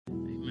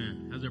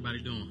How's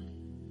everybody doing?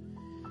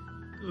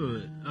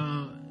 Good.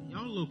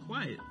 Y'all a little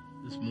quiet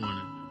this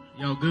morning.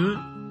 Y'all good?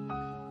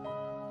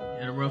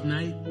 Had a rough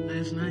night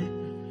last night?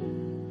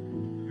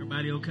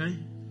 Everybody okay?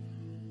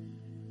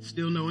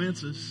 Still no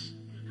answers.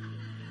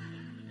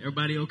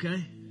 Everybody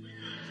okay?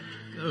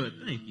 Good.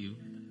 Thank you.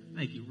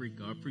 Thank you,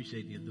 Rico. I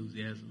appreciate the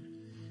enthusiasm.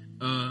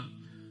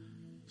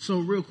 So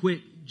real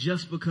quick,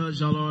 just because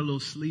y'all are a little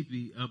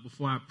sleepy,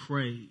 before I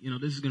pray,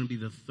 this is going to be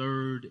the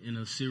third in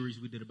a series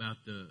we did about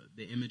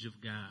the image of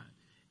God.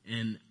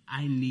 And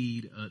I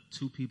need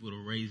 2 people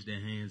to raise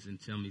their hands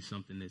and tell me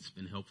something that's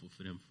been helpful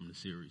for them from the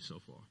series so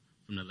far,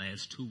 from the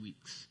last 2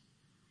 weeks.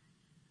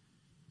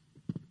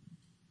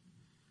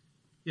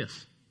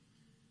 Yes.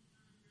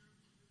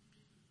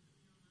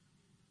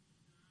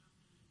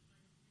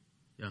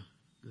 Yeah,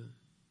 good.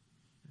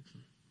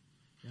 Excellent.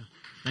 Yeah,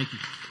 thank you.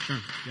 Sure.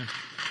 Yeah.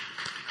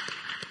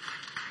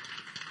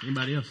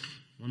 Anybody else?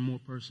 One more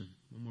person.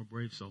 One more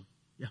brave soul.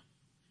 Yeah.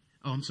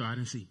 Oh, I'm sorry. I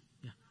didn't see.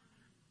 Yeah.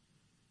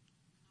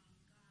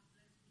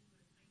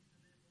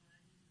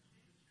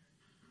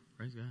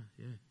 Praise God.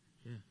 Yeah.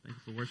 Yeah. Thank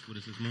you for worship with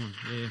us this morning.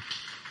 Yeah.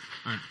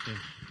 All right.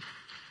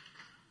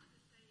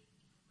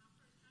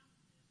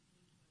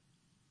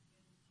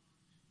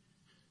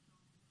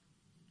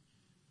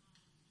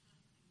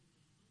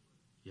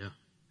 Yeah.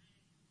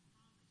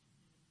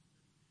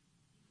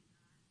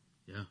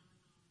 Yeah.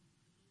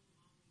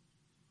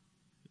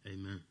 Yeah.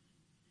 Amen.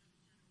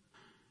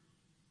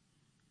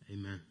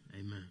 Amen.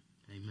 Amen.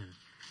 Amen.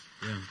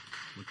 Yeah.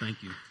 Well,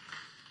 thank you.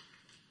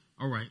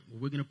 All right.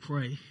 Well, we're going to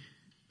pray.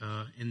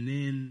 And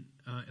then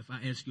if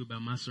I ask you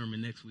about my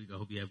sermon next week, I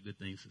hope you have good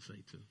things to say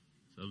too.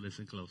 So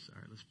listen close. All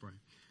right, let's pray.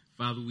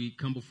 Father, we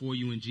come before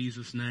you in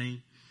Jesus'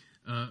 name.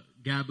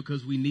 God,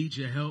 because we need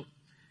your help.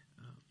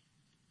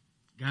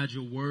 God,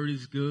 your word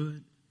is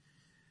good.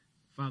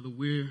 Father,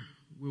 we're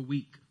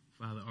weak.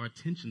 Father, our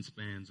attention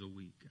spans are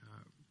weak.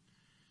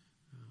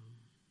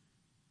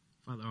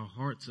 Father, our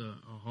hearts are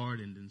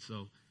hardened. And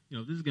so,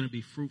 this is going to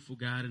be fruitful,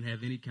 God, and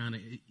have any kind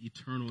of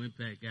eternal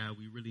impact, God.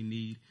 We really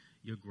need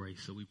your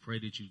grace. So we pray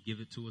that you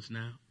give it to us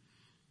now.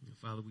 And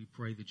Father, we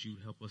pray that you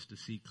help us to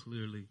see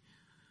clearly,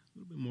 a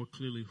little bit more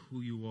clearly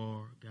who you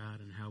are, God,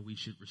 and how we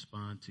should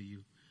respond to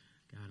you,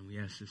 God. And we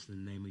ask this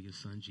in the name of your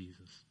son,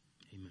 Jesus.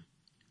 Amen.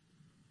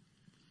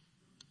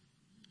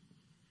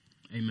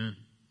 Amen.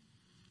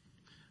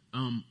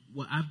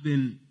 Well, I've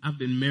been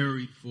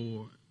married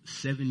for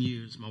 7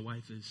 years. My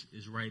wife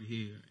is right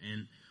here.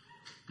 And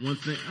one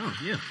thing, oh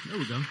yeah, there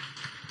we go.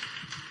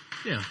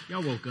 Yeah,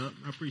 y'all woke up.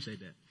 I appreciate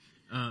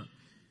that.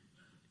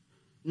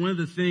 One of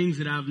the things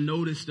that I've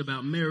noticed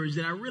about marriage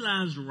that I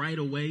realized right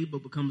away,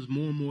 but becomes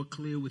more and more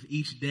clear with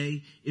each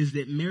day, is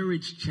that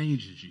marriage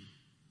changes you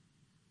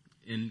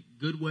in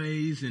good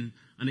ways and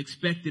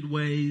unexpected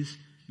ways.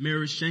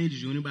 Marriage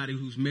changes you. Anybody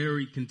who's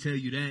married can tell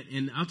you that.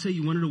 And I'll tell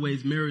you one of the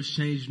ways marriage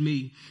changed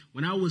me.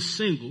 When I was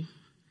single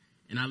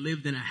and I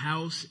lived in a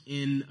house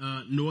in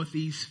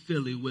Northeast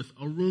Philly with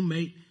a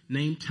roommate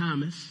named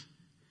Thomas,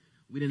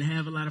 we didn't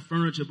have a lot of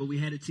furniture, but we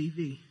had a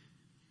TV.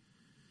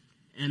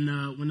 And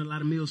when a lot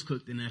of meals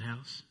cooked in that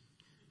house.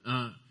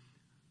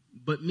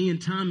 But me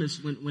and Thomas,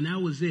 when I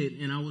was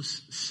and I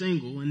was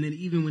single, and then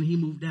even when he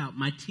moved out,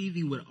 my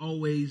TV would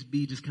always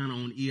be just kind of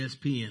on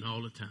ESPN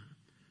all the time.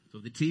 So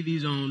if the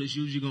TV's on, it's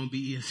usually going to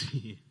be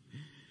ESPN.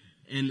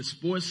 And the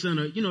Sports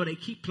Center, they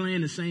keep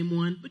playing the same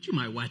one, but you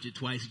might watch it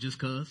twice just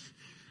cause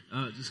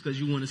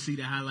you want to see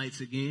the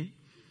highlights again.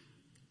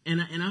 And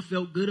I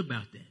felt good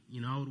about that.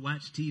 I would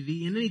watch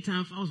TV, and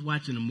anytime if I was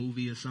watching a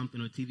movie or something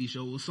or a TV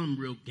show, it was something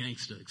real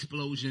gangster,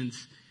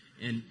 explosions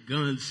and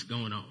guns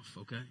going off,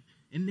 okay?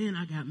 And then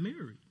I got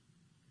married.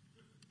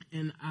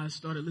 And I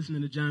started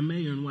listening to John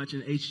Mayer and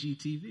watching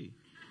HGTV.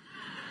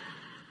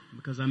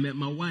 Because I met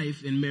my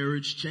wife, and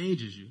marriage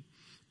changes you.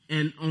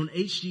 And on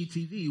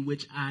HGTV,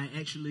 which I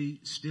actually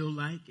still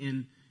like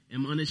and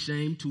am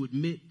unashamed to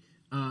admit,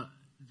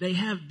 they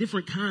have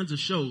different kinds of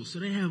shows. So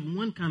they have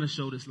one kind of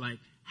show that's like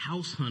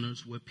House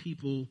Hunters, where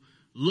people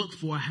look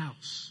for a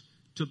house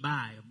to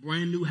buy, a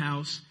brand new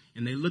house,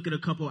 and they look at a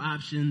couple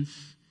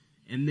options,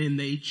 and then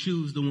they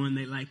choose the one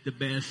they like the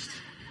best.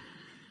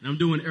 And I'm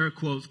doing air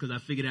quotes because I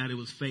figured out it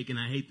was fake, and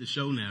I hate the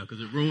show now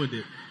because it ruined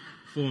it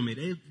for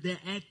me. They're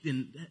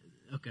acting,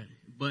 okay,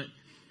 but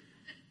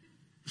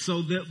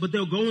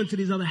they'll go into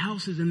these other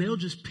houses and they'll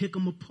just pick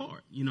them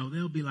apart.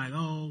 They'll be like,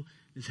 oh,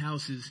 this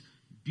house is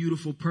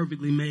beautiful,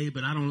 perfectly made,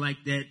 but I don't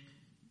like that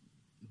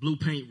blue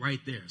paint right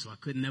there, so I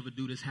could never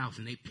do this house.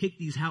 And they pick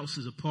these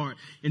houses apart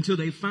until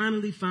they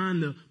finally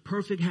find the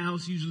perfect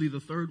house, usually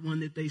the third one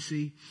that they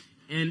see.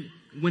 And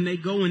when they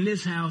go in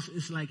this house,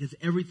 it's like it's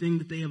everything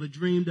that they ever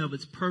dreamed of.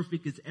 It's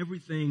perfect. It's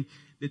everything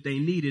that they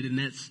needed. And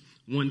that's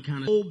one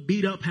kind of old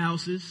beat up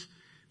houses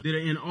that are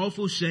in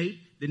awful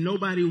shape, that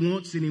nobody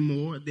wants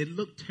anymore, that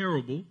look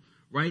terrible,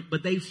 right?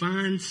 But they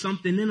find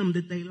something in them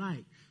that they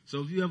like.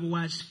 So if you ever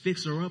watch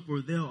Fixer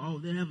Upper, they'll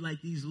have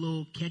like these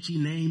little catchy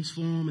names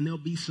for them, and there'll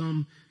be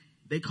some,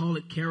 they call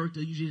it character.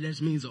 Usually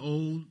that means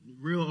old,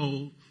 real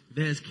old.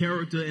 There's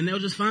character, and they'll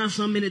just find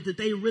something in it that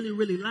they really,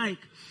 really like.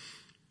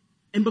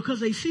 And because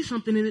they see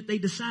something in it, they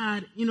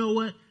decide, you know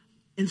what?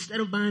 Instead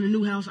of buying a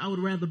new house, I would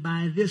rather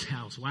buy this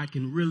house where I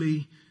can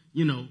really,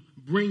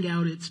 bring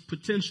out its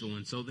potential.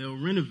 And so they'll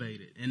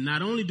renovate it. And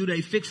not only do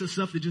they fix the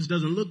stuff that just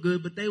doesn't look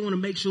good, but they want to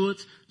make sure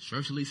it's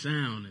structurally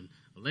sound and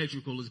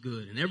electrical is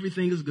good and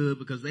everything is good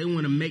because they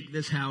want to make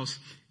this house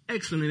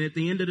excellent. At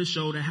the end of the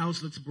show, the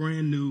house looks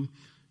brand new.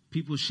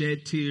 People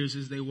shed tears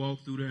as they walk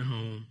through their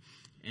home.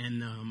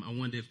 And I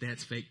wonder if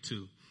that's fake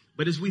too.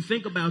 But as we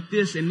think about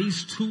this and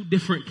these two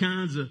different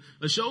kinds of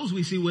shows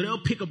we see where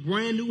they'll pick a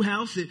brand new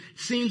house, it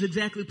seems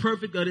exactly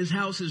perfect, or this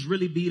house is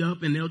really beat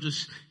up and they'll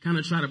just kind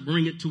of try to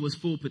bring it to its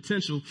full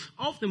potential.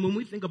 Often when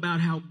we think about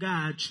how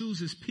God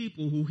chooses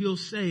people who he'll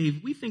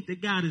save, we think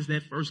that God is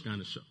that first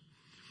kind of show.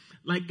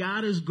 Like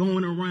God is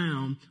going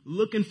around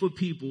looking for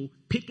people,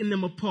 picking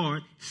them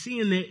apart,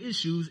 seeing their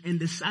issues, and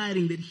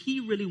deciding that he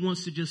really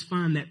wants to just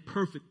find that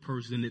perfect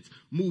person that's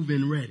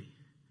move-in ready.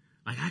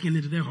 Like I can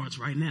enter their hearts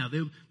right now.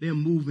 They're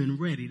move-in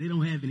ready. They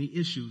don't have any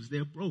issues.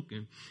 They're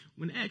broken.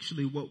 When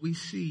actually what we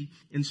see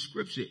in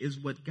Scripture is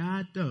what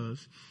God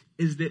does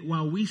is that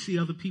while we see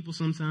other people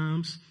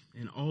sometimes,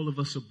 and all of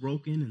us are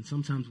broken, and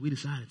sometimes we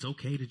decide it's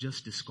okay to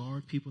just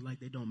discard people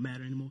like they don't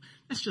matter anymore,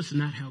 that's just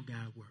not how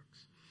God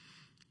works.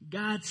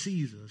 God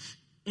sees us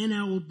in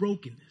our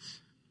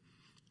brokenness.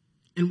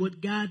 And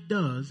what God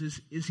does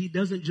is he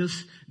doesn't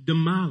just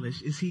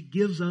demolish, is he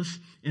gives us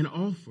an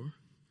offer,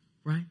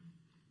 right?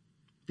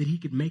 That he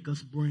could make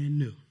us brand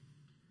new,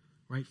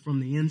 right?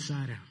 From the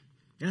inside out.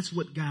 That's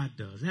what God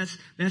does.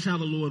 That's how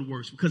the Lord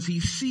works, because he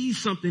sees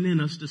something in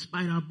us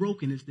despite our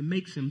brokenness that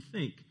makes him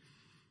think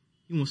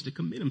he wants to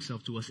commit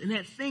himself to us. And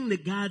that thing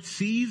that God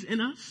sees in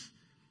us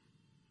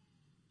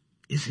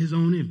is his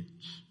own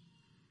image.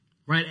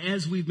 Right,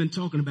 as we've been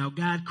talking about,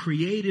 God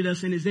created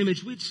us in his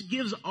image, which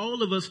gives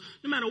all of us,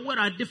 no matter what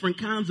our different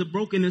kinds of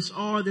brokenness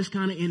are, this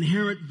kind of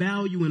inherent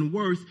value and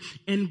worth.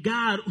 And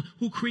God,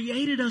 who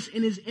created us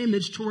in his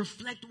image to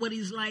reflect what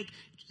he's like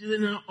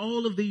in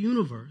all of the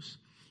universe,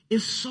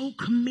 is so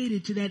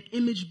committed to that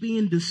image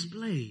being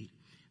displayed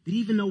that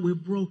even though we're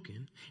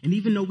broken, and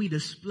even though we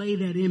display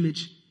that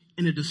image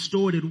in a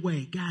distorted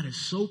way, God is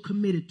so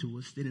committed to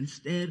us that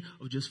instead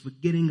of just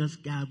forgetting us,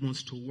 God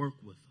wants to work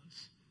with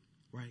us,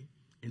 right?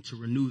 And to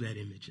renew that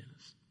image in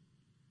us.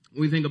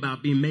 When we think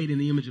about being made in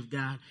the image of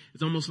God,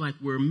 it's almost like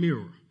we're a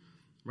mirror,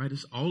 right?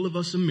 It's all of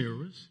us are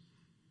mirrors.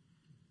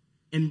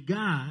 And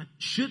God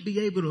should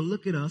be able to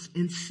look at us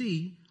and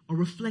see a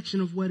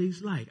reflection of what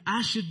he's like.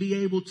 I should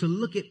be able to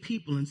look at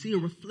people and see a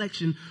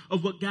reflection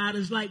of what God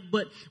is like.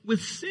 But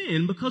with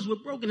sin, because we're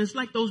broken, it's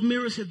like those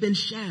mirrors have been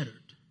shattered.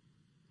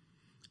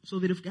 So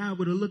that if God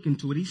were to look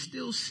into it, he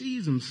still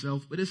sees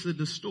himself, but it's a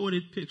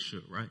distorted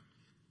picture, right?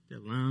 There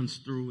are lines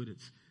through it.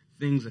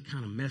 Things are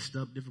kind of messed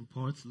up. Different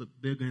parts look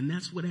bigger. And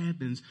that's what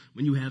happens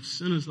when you have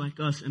sinners like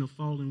us in a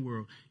fallen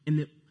world. And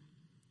that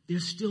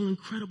there's still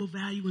incredible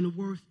value and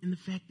worth in the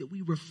fact that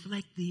we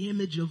reflect the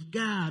image of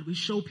God. We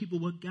show people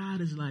what God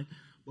is like,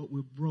 but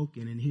we're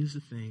broken. And here's the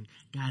thing.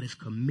 God is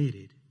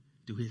committed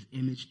to his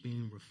image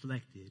being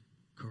reflected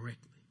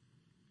correctly.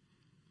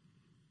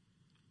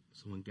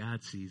 So when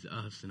God sees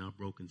us in our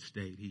broken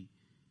state,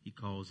 he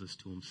calls us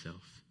to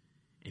himself,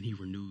 and he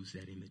renews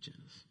that image in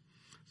us.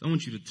 I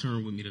want you to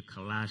turn with me to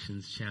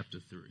Colossians chapter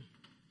 3.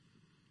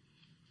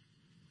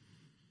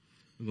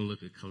 We're going to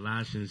look at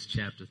Colossians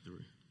chapter 3.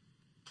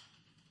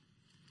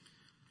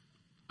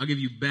 I'll give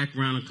you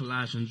background on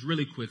Colossians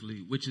really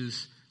quickly, which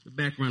is the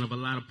background of a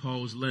lot of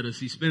Paul's letters.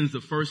 He spends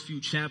the first few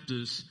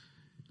chapters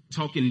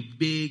talking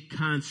big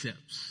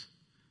concepts.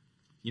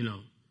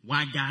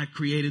 Why God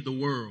created the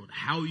world,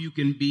 how you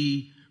can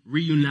be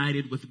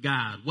reunited with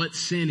God, what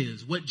sin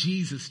is, what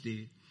Jesus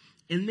did.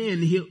 And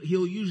then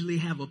he'll usually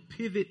have a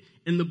pivot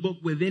in the book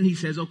where then he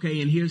says,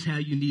 okay, and here's how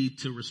you need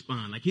to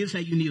respond. Like, here's how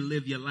you need to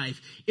live your life.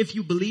 If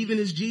you believe in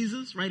his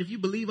Jesus, right? If you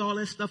believe all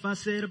that stuff I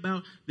said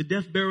about the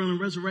death, burial, and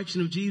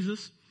resurrection of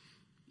Jesus,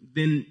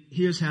 then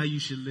here's how you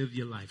should live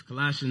your life.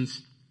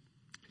 Colossians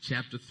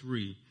chapter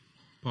 3,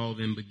 Paul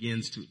then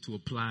begins to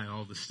apply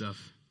all the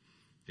stuff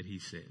that he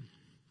said.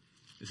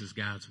 This is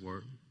God's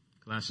word.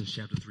 Colossians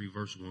chapter 3,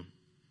 verse 1.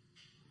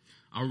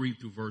 I'll read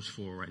through verse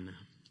 4 right now.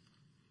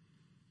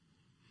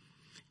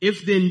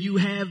 If then you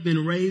have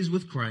been raised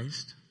with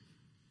Christ,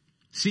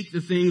 seek the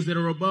things that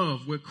are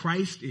above, where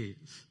Christ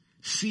is,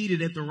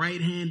 seated at the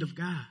right hand of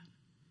God.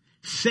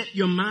 Set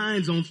your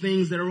minds on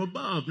things that are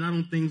above, not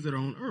on things that are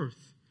on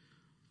earth.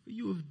 For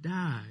you have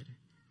died,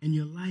 and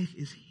your life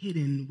is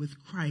hidden with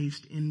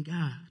Christ in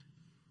God.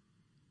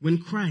 When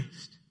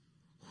Christ,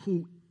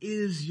 who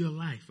is your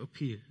life,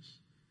 appears,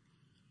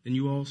 then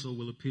you also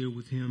will appear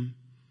with him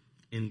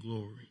in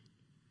glory.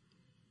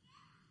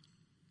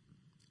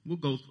 We'll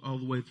go all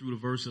the way through to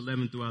verse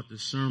 11 throughout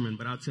this sermon,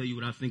 but I'll tell you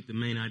what I think the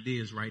main idea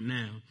is right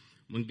now.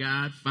 When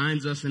God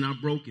finds us in our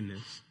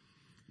brokenness,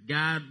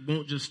 God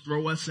won't just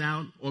throw us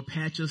out or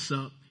patch us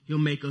up. He'll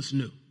make us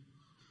new.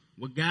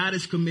 What God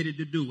is committed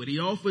to do, what he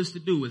offers to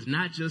do, is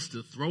not just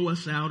to throw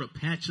us out or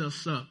patch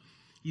us up.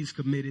 He's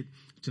committed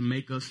to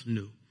make us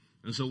new.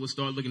 And so we'll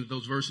start looking at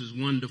those verses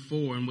 1 to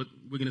 4, and what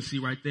we're going to see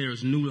right there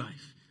is new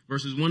life.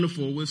 verses 1 to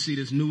 4, we'll see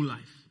this new life.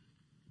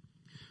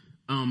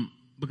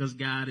 Because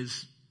God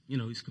is,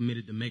 he's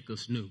committed to make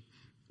us new.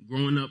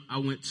 Growing up,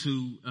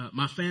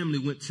 my family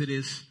went to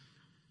this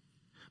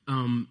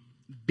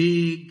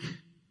big,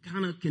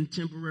 kind of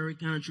contemporary,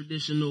 kind of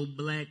traditional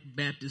Black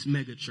Baptist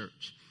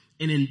megachurch.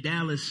 And in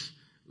Dallas,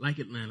 like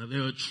Atlanta,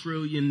 there are a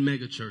trillion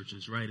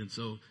megachurches, right? And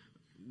so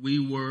we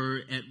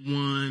were at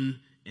one,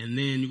 and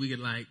then we could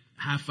like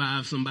high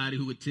five somebody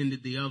who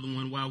attended the other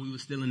one while we were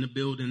still in the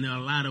building. There are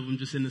a lot of them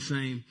just in the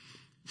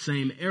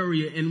same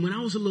area. And when I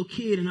was a little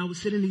kid and I would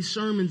sit in these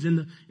sermons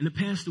and the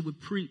pastor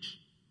would preach,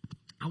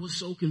 I was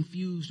so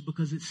confused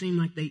because it seemed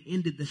like they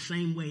ended the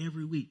same way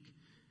every week.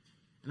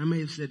 And I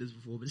may have said this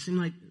before, but it seemed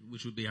like,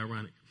 which would be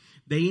ironic,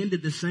 they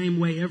ended the same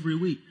way every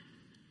week.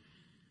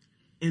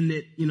 And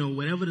that,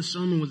 whatever the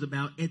sermon was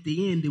about, at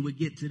the end, it would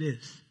get to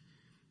this.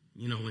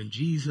 When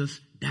Jesus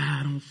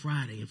died on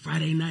Friday, and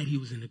Friday night he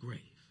was in the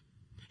grave.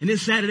 And then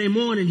Saturday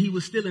morning, he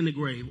was still in the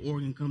grave.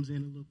 Organ comes in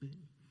a little bit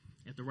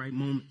at the right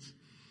moments.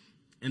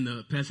 And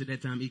the pastor at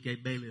that time, E.K.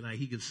 Bailey,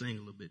 he could sing a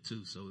little bit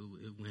too, so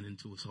it went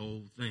into his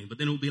whole thing. But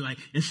then it would be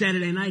and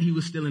Saturday night he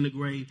was still in the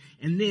grave.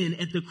 And then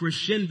at the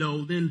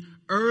crescendo, then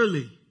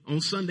early on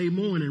Sunday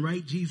morning,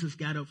 right, Jesus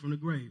got up from the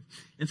grave.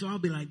 And so I'll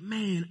be like,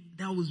 man,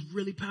 that was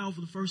really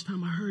powerful the first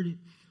time I heard it.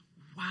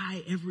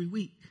 Why every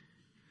week?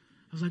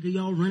 I was like, are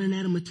y'all running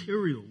out of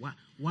material?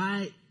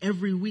 Why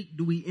every week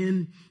do we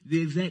end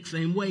the exact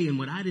same way? And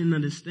what I didn't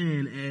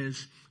understand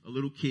as a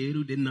little kid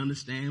who didn't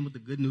understand what the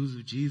good news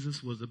of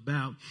Jesus was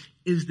about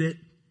is that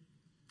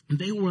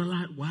they were a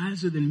lot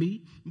wiser than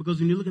me, because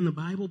when you look in the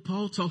Bible,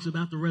 Paul talks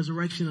about the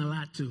resurrection a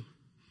lot too.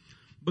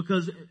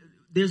 Because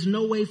there's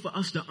no way for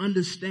us to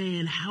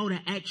understand how to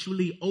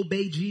actually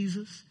obey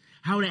Jesus,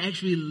 how to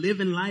actually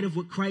live in light of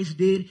what Christ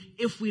did,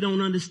 if we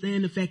don't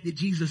understand the fact that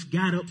Jesus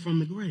got up from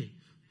the grave.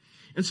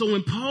 And so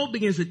when Paul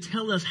begins to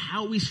tell us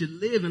how we should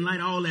live in light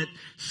of all that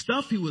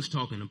stuff he was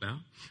talking about,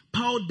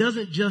 Paul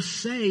doesn't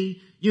just say,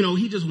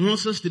 he just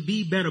wants us to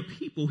be better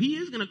people. He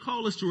is going to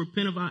call us to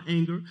repent of our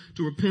anger,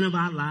 to repent of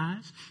our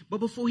lives. But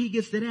before he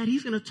gets to that,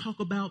 he's going to talk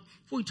about,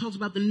 before he talks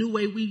about the new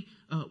way we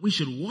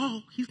should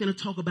walk, he's going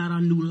to talk about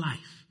our new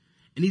life.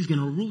 And he's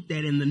going to root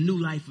that in the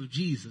new life of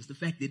Jesus, the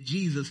fact that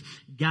Jesus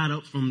got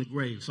up from the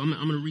grave. So I'm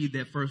going to read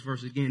that first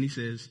verse again. He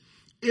says,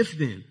 if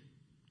then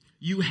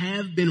you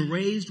have been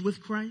raised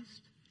with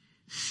Christ,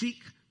 seek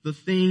the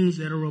things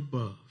that are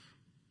above,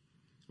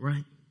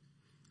 right?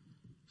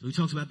 So he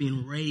talks about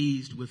being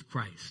raised with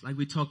Christ. Like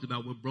we talked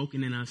about, we're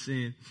broken in our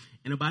sin.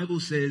 And the Bible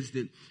says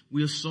that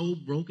we are so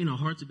broken, our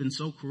hearts have been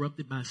so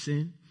corrupted by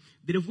sin,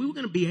 that if we were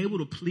going to be able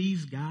to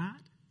please God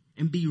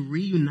and be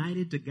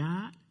reunited to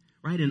God,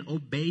 right, and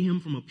obey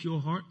him from a pure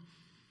heart,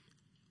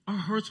 our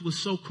hearts were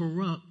so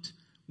corrupt,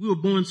 we were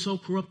born so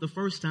corrupt the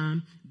first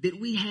time, that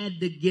we had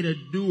to get a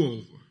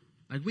do-over.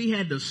 Like we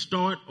had to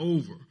start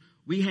over.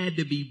 We had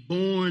to be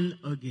born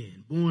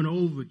again, born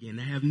over again,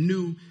 to have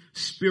new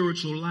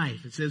spiritual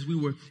life. It says we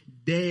were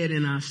dead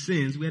in our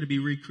sins. We had to be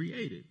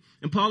recreated.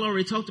 And Paul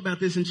already talked about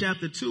this in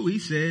chapter 2. He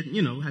said,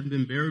 having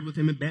been buried with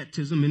him in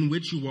baptism, in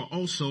which you were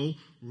also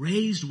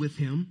raised with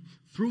him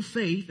through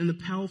faith in the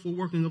powerful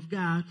working of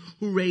God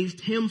who raised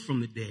him from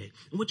the dead.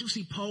 And what you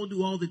see Paul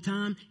do all the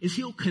time is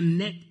he'll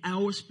connect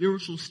our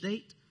spiritual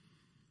state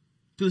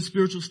to the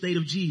spiritual state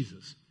of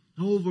Jesus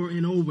over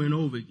and over and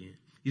over again.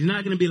 He's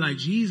not going to be like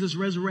Jesus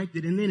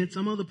resurrected and then at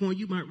some other point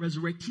you might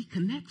resurrect. He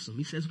connects them.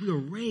 He says we are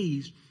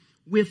raised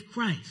with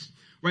Christ,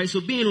 right? So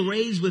being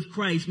raised with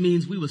Christ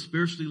means we were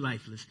spiritually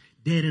lifeless,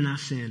 dead in our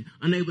sin,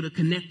 unable to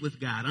connect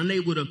with God,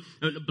 unable to,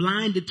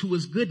 blinded to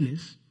his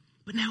goodness.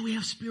 But now we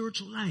have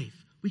spiritual life.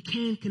 We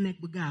can connect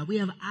with God. We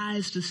have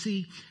eyes to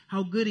see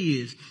how good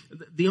he is.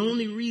 The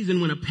only reason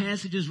when a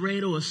passage is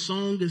read or a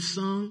song is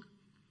sung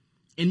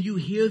and you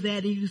hear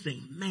that and you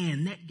think,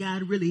 man, that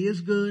God really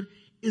is good,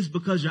 is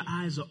because your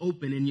eyes are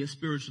open and you're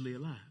spiritually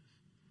alive,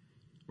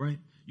 right?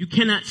 You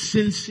cannot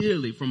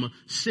sincerely, from a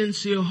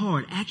sincere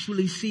heart,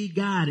 actually see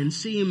God and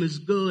see him as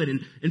good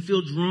and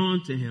feel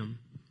drawn to him,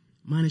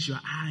 minus your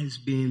eyes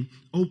being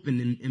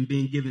open and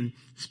being given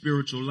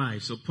spiritual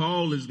life. So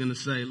Paul is going to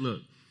say,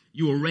 look,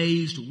 you were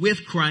raised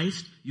with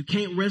Christ. You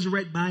can't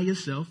resurrect by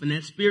yourself, and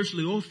that's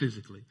spiritually or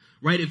physically,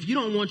 right? If you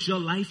don't want your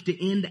life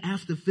to end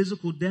after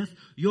physical death,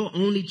 your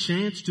only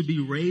chance to be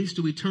raised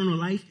to eternal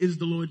life is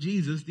the Lord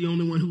Jesus, the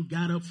only one who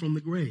got up from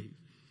the grave,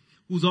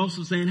 who's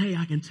also saying, hey,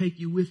 I can take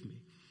you with me,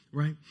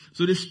 right?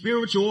 So this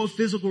spiritual or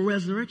physical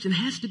resurrection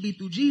has to be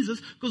through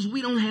Jesus, because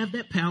we don't have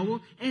that power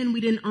and we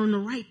didn't earn the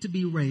right to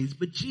be raised.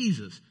 But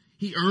Jesus,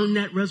 he earned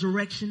that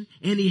resurrection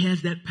and he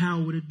has that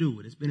power to do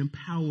it. It's been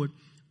empowered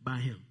by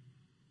him.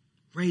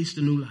 Raised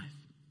to new life.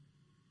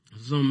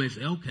 Some may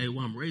say, okay,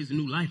 well, I'm raised to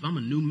new life. I'm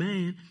a new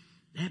man.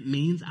 That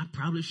means I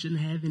probably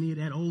shouldn't have any of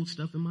that old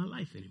stuff in my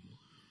life anymore.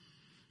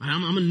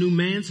 I'm a new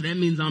man, so that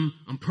means I'm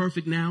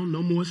perfect now,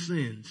 no more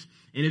sins.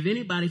 And if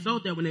anybody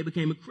thought that when they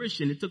became a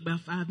Christian, it took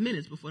about 5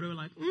 minutes before they were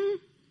like, I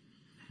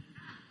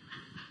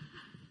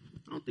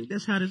don't think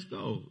that's how this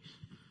goes.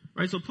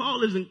 Right? So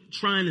Paul isn't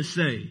trying to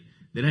say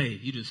that, hey,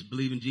 you just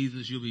believe in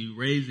Jesus, you'll be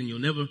raised and you'll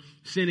never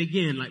sin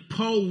again. Like,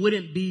 Paul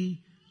wouldn't be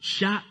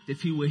shocked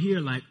if he were here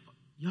like,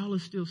 y'all are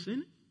still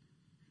sinning,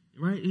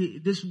 right?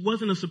 This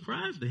wasn't a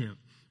surprise to him,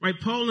 right?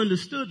 Paul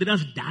understood that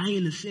us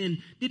dying to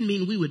sin didn't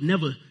mean we would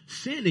never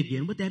sin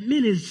again. What that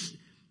meant is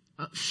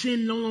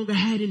sin no longer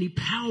had any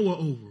power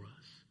over us.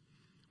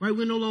 Right?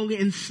 We're no longer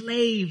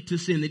enslaved to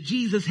sin, that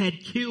Jesus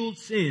had killed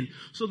sin.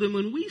 So that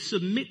when we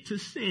submit to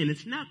sin,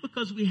 it's not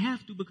because we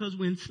have to, because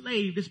we're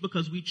enslaved. It's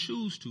because we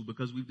choose to,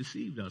 because we've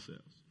deceived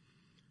ourselves.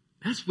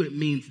 That's what it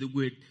means that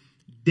we're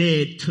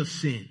dead to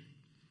sin,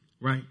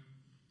 right?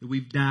 That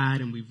we've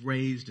died and we've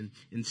raised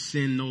and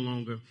sin no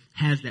longer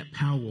has that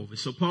power over us.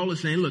 So Paul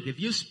is saying, look, if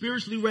you're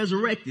spiritually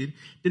resurrected,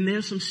 then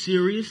there's some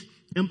serious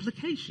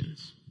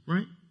implications,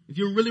 right? If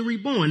you're really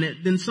reborn,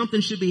 then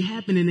something should be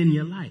happening in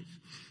your life.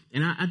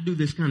 And I do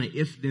this kind of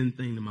if-then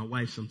thing to my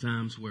wife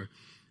sometimes where,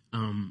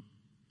 and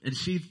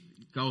she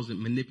calls it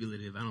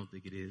manipulative. I don't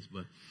think it is.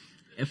 But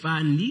if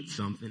I need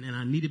something and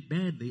I need it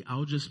badly,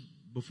 I'll just,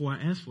 before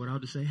I ask for it, I'll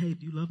just say, hey,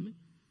 do you love me?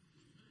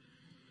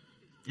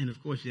 And of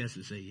course she has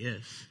to say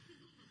yes.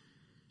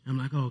 I'm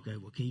like, oh, okay,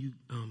 well, can you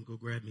go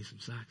grab me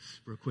some socks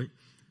real quick?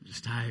 I'm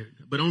just tired.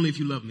 But only if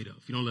you love me, though.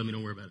 If you don't love me,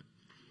 don't worry about it.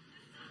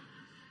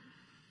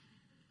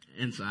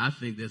 And so I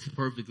think that's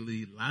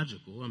perfectly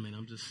logical. I mean,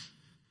 I'm just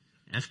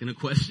asking a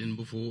question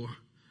before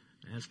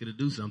I ask her to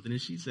do something, and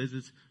she says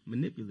it's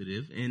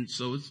manipulative. And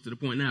so it's to the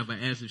point now, if I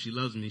ask if she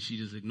loves me, she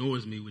just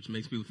ignores me, which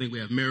makes people think we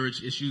have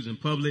marriage issues in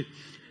public.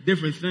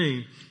 Different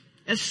thing.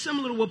 It's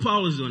similar to what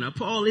Paul is doing. Now,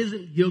 Paul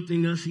isn't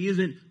guilting us. He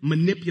isn't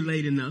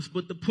manipulating us.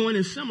 But the point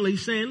is similar.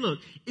 He's saying, look,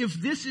 if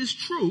this is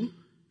true,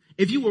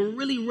 if you were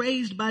really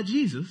raised by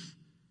Jesus,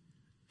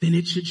 then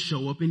it should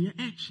show up in your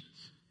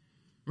actions,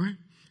 right?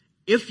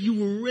 If you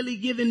were really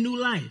given new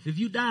life, if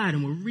you died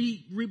and were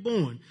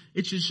reborn,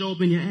 it should show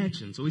up in your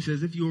actions. So he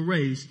says, if you were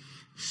raised,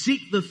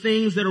 seek the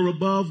things that are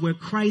above where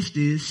Christ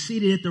is,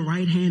 seated at the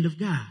right hand of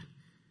God.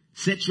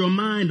 Set your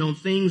mind on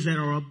things that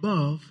are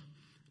above,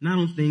 not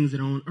on things that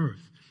are on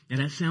earth. Now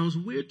that sounds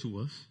weird to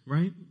us,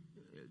 right?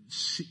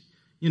 Seek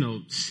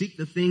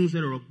the things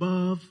that are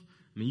above.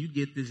 I mean, you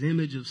get this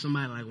image of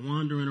somebody like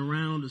wandering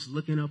around, just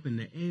looking up in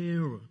the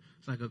air, or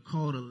it's like a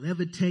call to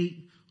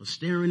levitate, or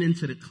staring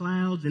into the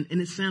clouds, and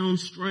it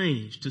sounds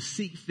strange to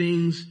seek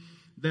things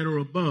that are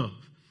above.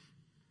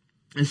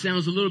 It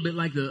sounds a little bit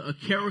like a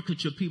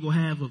caricature people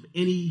have of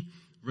any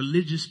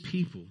religious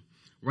people,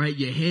 right?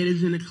 Your head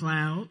is in the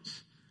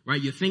clouds,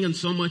 right? You're thinking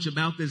so much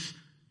about this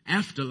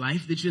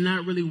afterlife that you're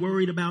not really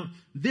worried about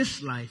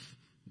this life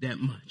that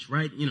much,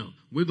 right? You know,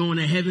 we're going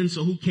to heaven,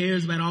 so who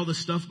cares about all the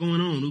stuff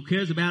going on? Who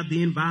cares about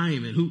the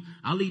environment?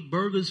 I'll eat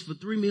burgers for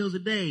 3 meals a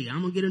day.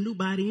 I'm going to get a new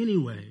body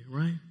anyway,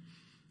 right?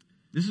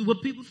 This is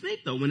what people think,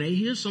 though, when they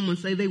hear someone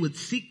say they would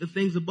seek the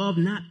things above,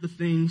 not the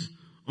things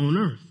on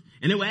earth.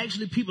 And there were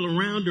actually people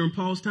around during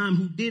Paul's time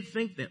who did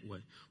think that way,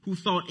 who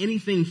thought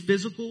anything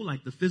physical,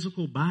 like the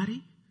physical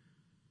body,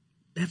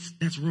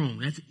 that's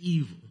wrong. That's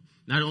evil.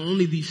 Not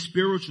only these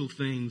spiritual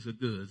things are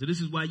good. So this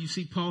is why you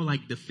see Paul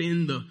like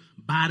defend the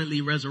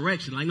bodily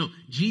resurrection. Like, no,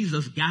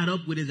 Jesus got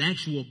up with his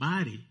actual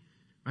body,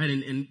 right?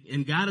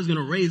 And God is going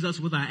to raise us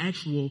with our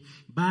actual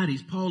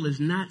bodies. Paul is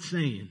not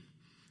saying,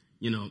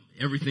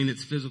 everything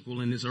that's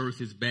physical in this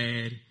earth is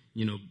bad.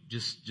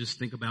 Just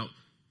think about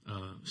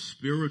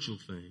spiritual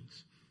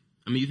things.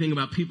 I mean, you think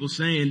about people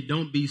saying,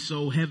 don't be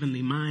so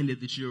heavenly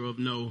minded that you're of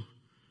no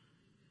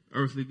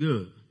earthly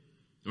good.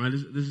 Right?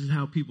 This is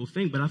how people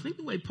think. But I think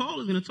the way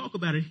Paul is going to talk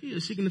about it here,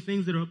 seeking the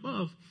things that are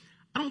above,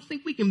 I don't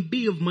think we can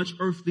be of much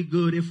earthly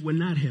good if we're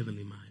not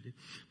heavenly minded,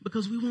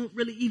 because we won't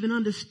really even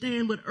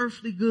understand what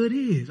earthly good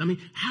is. I mean,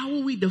 how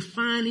are we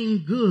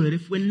defining good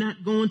if we're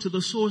not going to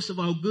the source of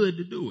our good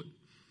to do it?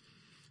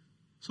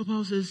 So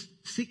Paul says,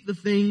 seek the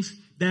things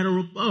that are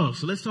above.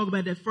 So let's talk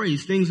about that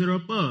phrase, things that are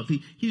above.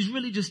 He's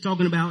really just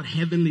talking about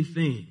heavenly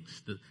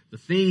things, the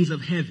things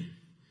of heaven.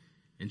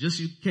 And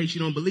just in case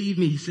you don't believe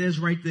me, he says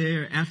right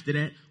there after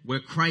that, where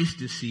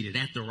Christ is seated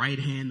at the right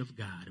hand of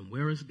God. And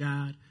where is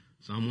God?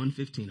 Psalm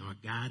 115, our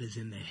God is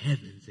in the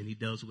heavens and he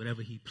does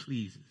whatever he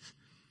pleases.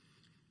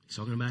 He's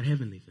talking about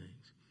heavenly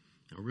things.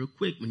 Now real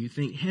quick, when you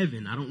think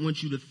heaven, I don't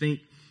want you to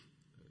think,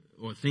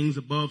 or things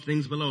above,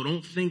 things below.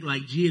 Don't think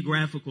like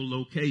geographical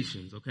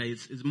locations, okay?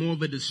 It's more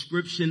of a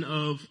description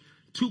of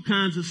two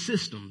kinds of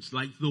systems,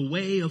 like the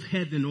way of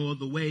heaven or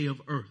the way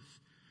of earth,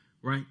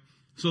 right?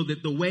 So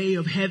that the way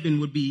of heaven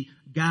would be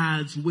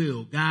God's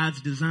will, God's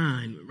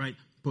design, right?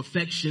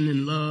 Perfection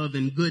and love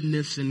and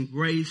goodness and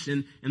grace.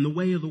 And the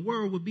way of the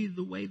world would be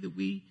the way that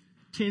we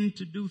tend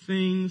to do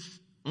things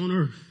on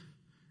earth,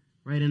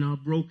 right? In our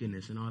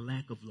brokenness and our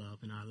lack of love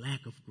and our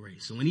lack of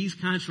grace. So when he's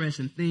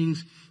contrasting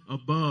things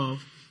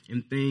above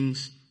and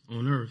things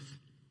on earth,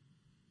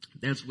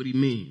 that's what he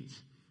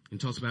means. And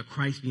talks about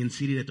Christ being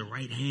seated at the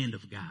right hand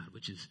of God,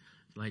 which is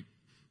like,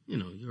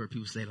 you heard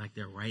people say like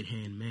their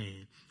right-hand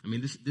man. I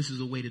mean, this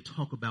is a way to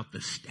talk about the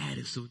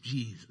status of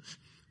Jesus,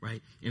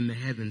 right? In the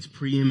heavens,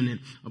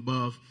 preeminent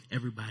above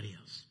everybody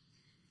else.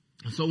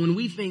 So when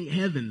we think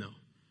heaven, though,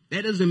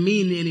 that doesn't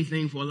mean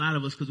anything for a lot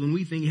of us, because when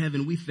we think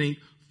heaven, we think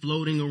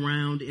floating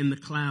around in the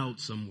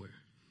clouds somewhere.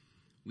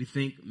 We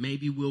think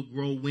maybe we'll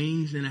grow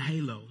wings and a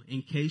halo.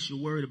 In case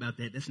you're worried about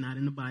that, that's not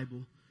in the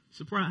Bible.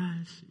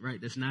 Surprise, right?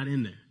 That's not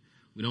in there.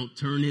 We don't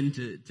turn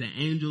into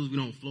angels. We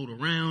don't float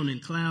around in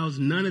clouds.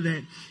 None of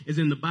that is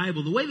in the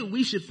Bible. The way that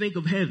we should think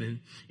of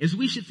heaven is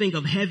we should think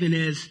of heaven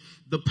as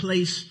the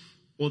place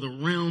or the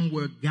realm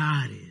where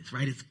God is,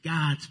 right? It's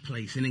God's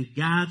place. And in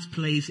God's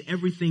place,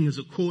 everything is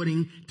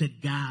according to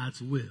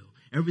God's will.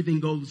 Everything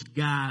goes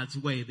God's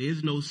way. There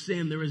is no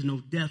sin. There is no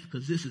death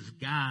because this is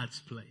God's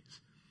place,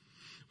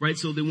 right?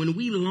 So that when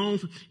we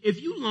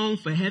if you long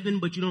for heaven,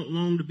 but you don't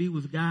long to be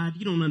with God,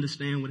 you don't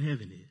understand what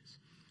heaven is.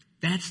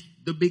 That's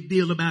the big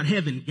deal about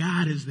heaven.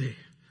 God is there.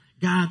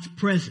 God's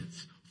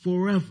presence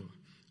forever,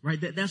 right?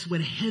 That's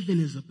what heaven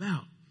is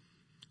about.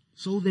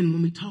 So then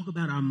when we talk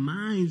about our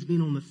minds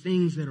being on the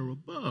things that are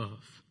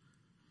above,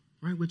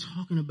 right, we're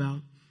talking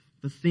about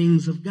the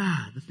things of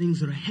God, the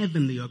things that are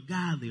heavenly or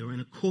godly or in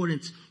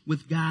accordance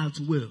with God's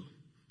will,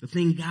 the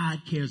thing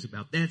God cares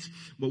about. That's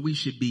what we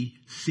should be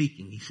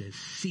seeking. He says,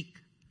 seek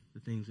the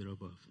things that are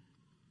above.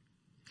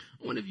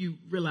 I wonder if you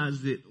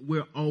realize that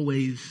we're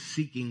always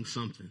seeking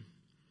something.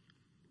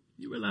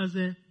 You realize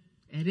that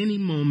at any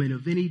moment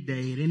of any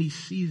day, at any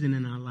season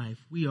in our life,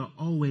 we are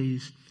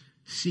always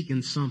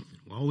seeking something.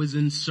 We're always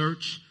in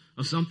search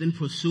of something,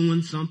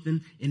 pursuing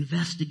something,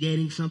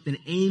 investigating something,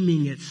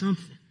 aiming at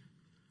something.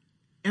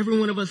 Every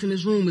one of us in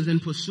this room is in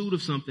pursuit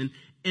of something,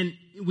 and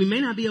we may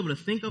not be able to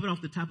think of it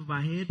off the top of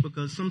our head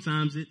because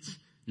sometimes it's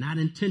not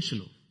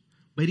intentional.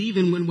 But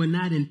even when we're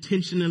not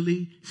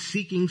intentionally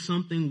seeking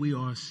something, we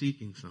are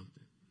seeking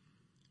something,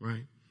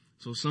 right?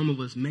 So some of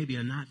us maybe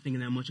are not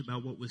thinking that much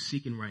about what we're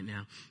seeking right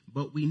now,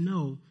 but we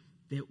know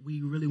that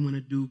we really want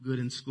to do good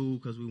in school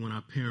because we want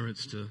our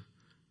parents to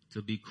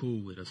be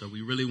cool with us, or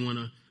we really want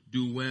to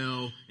do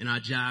well in our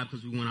job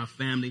because we want our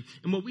family.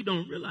 And what we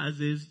don't realize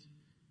is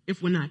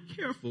if we're not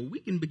careful, we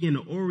can begin to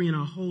orient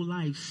our whole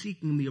life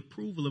seeking the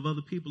approval of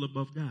other people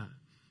above God,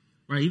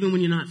 right? Even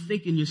when you're not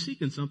thinking you're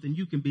seeking something,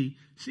 you can be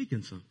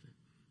seeking something.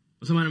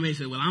 Or somebody may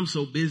say, well, I'm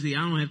so busy, I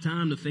don't have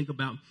time to think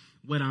about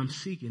what I'm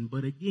seeking.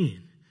 But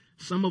again,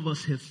 some of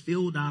us have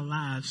filled our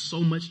lives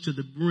so much to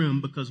the brim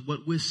because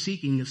what we're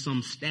seeking is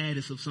some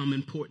status of some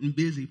important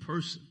busy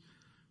person,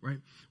 right?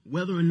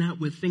 Whether or not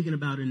we're thinking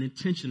about it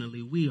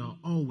intentionally, we are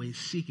always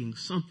seeking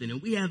something. And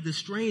we have this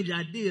strange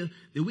idea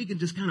that we can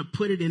just kind of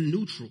put it in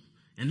neutral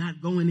and not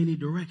go in any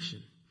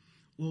direction.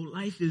 Well,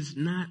 life is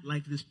not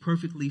like this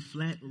perfectly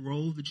flat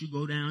road that you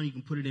go down. You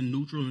can put it in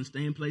neutral and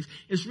stay in place.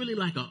 It's really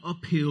like an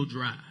uphill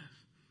drive,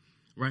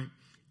 right?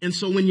 And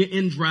so when you're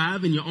in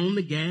drive and you're on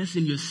the gas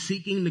and you're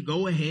seeking to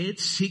go ahead,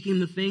 seeking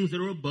the things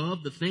that are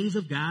above, the things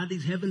of God,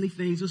 these heavenly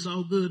things, it's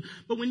all good.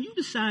 But when you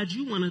decide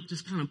you want to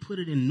just kind of put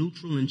it in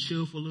neutral and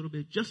chill for a little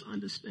bit, just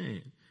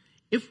understand,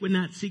 if we're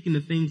not seeking the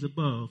things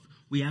above,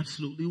 we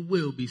absolutely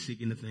will be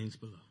seeking the things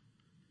below.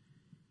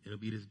 It'll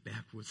be this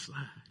backward slide,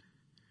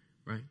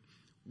 right?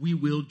 We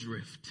will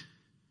drift,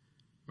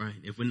 right?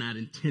 If we're not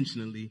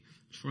intentionally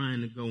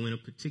trying to go in a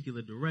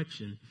particular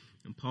direction.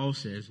 And Paul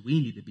says we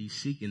need to be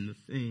seeking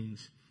the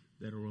things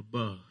that are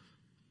above.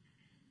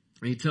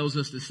 And he tells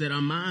us to set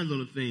our minds on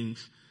the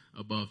things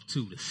above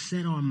too, to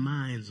set our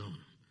minds on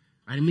them.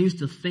 Right? It means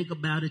to think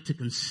about it, to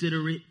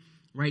consider it,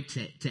 right?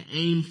 To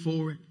aim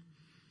for it.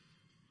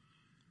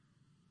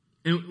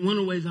 And one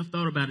of the ways I've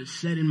thought about it,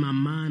 setting my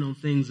mind on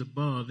things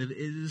above,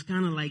 is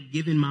kind of like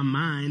giving my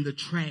mind the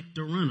track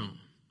to run on,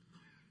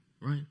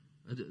 right?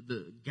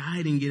 The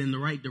guiding it in the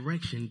right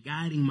direction,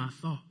 guiding my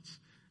thoughts.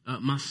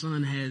 My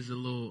son has a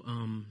little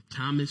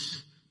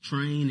Thomas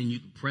train, and you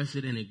can press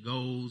it and it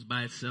goes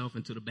by itself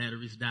until the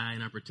batteries die,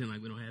 and I pretend like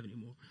we don't have any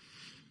more.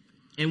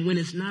 And when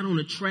it's not on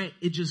a track,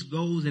 it just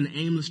goes in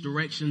aimless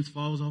directions,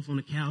 falls off on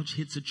the couch,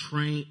 hits the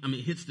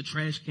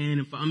trash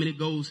can, and it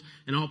goes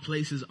in all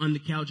places under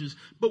couches.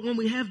 But when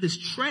we have this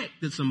track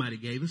that somebody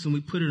gave us and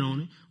we put it on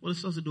it, well, it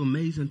starts to do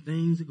amazing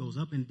things. It goes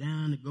up and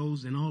down. It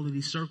goes in all of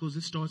these circles.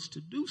 It starts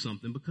to do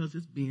something because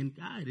it's being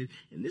guided.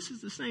 And this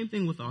is the same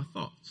thing with our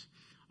thoughts.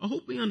 I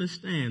hope we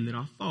understand that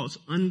our thoughts,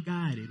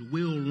 unguided,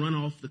 will run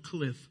off the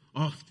cliff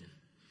often,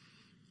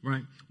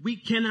 right? We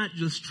cannot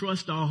just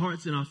trust our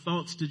hearts and our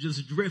thoughts to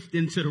just drift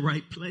into the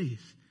right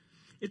place.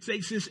 It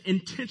takes this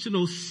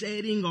intentional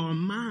setting our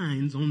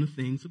minds on the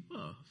things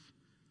above.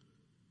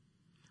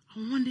 I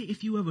wonder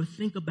if you ever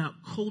think about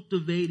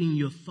cultivating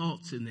your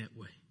thoughts in that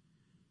way.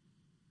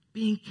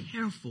 Being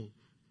careful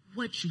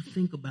what you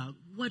think about,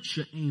 what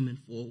you're aiming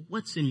for,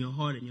 what's in your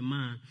heart and your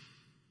mind.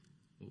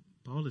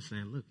 Paul is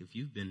saying, look, if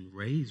you've been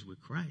raised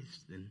with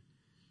Christ, then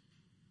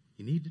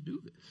you need to do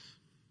this,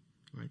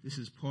 right? This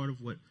is part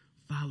of what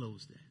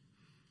follows that.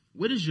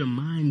 Where does your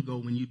mind go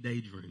when you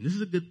daydream? This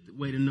is a good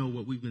way to know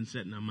what we've been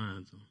setting our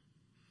minds on.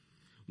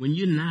 When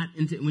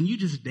when you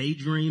just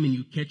daydream and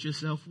you catch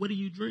yourself, what are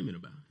you dreaming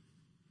about?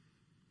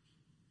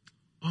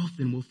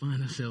 Often we'll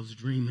find ourselves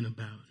dreaming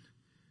about,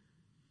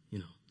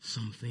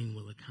 something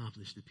we'll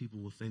accomplish that people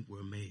will think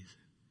we're amazing.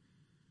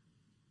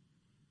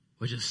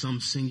 Or just some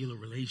singular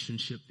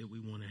relationship that we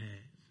want to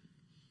have.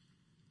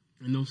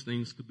 And those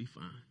things could be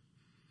fine.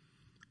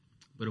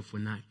 But if we're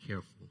not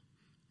careful,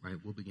 right,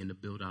 we'll begin to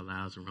build our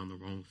lives around the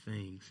wrong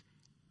things.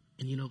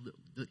 And,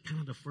 the kind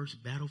of the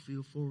first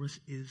battlefield for us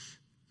is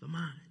the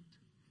mind.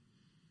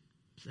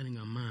 Setting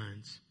our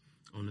minds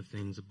on the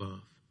things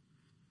above.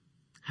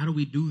 How do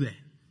we do that?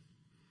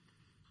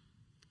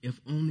 If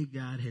only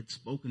God had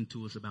spoken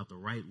to us about the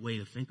right way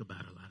to think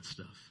about a lot of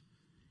stuff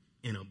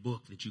in a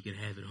book that you could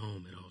have at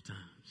home at all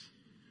times.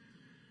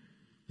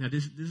 Now,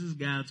 this is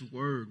God's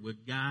word, where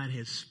God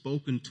has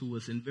spoken to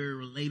us in very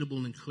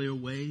relatable and clear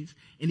ways,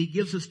 and he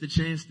gives us the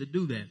chance to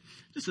do that.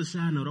 Just a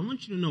side note, I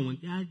want you to know when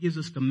God gives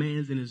us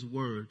commands in his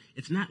word,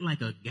 it's not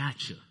like a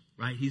gotcha,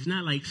 right? He's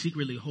not like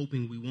secretly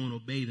hoping we won't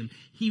obey them.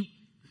 He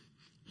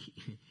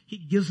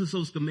gives us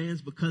those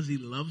commands because he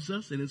loves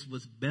us and it's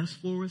what's best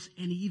for us,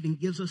 and he even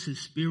gives us his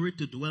spirit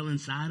to dwell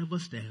inside of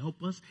us to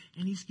help us,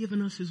 and he's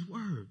given us his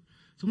word.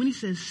 So when he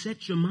says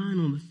set your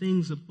mind on the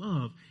things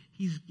above,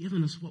 he's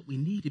given us what we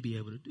need to be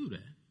able to do that.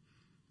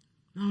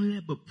 Not only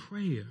that, but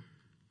prayer,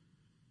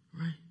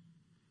 right?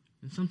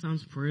 And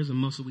sometimes prayer is a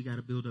muscle we got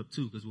to build up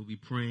too, because we'll be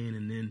praying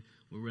and then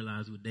we'll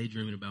realize we're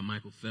daydreaming about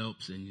Michael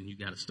Phelps and you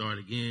got to start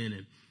again.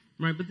 And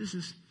right, but this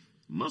is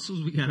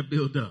muscles we got to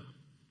build up.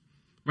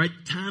 Right?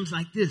 Times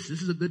like this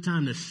is a good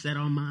time to set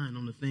our mind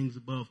on the things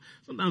above.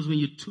 Sometimes when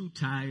you're too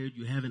tired,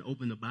 you haven't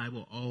opened the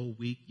Bible all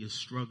week, you're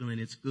struggling,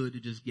 it's good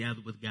to just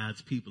gather with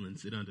God's people and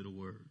sit under the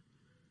word.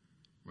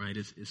 Right?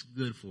 It's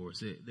good for us.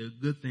 There are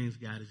good things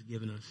God has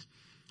given us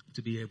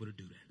to be able to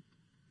do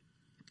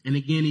that. And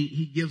again,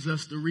 he gives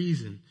us the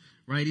reason,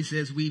 right? He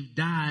says we've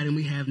died and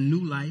we have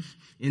new life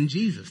in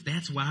Jesus.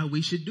 That's why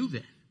we should do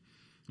that.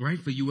 Right?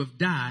 For you have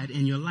died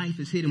and your life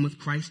is hidden with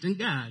Christ in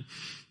God.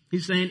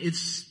 He's saying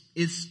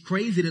it's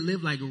crazy to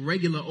live like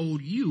regular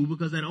old you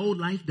because that old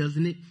life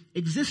doesn't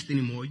exist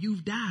anymore.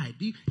 You've died.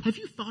 Have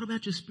you thought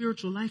about your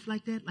spiritual life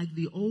like that? Like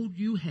the old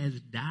you has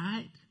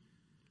died?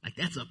 Like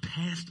that's a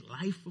past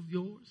life of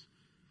yours?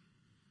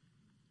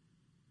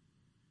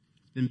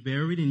 Been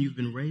buried and you've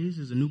been raised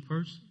as a new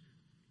person?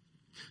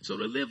 So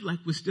to live like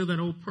we're still that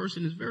old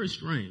person is very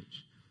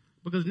strange.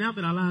 Because now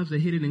that our lives are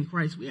hidden in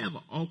Christ, we have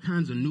all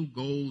kinds of new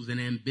goals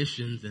and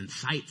ambitions and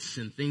sights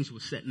and things we're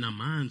setting our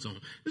minds on.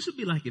 This would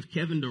be like if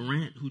Kevin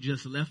Durant, who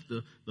just left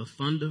the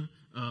Thunder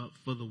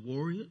for the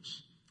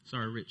Warriors,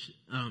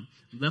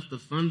 left the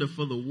Thunder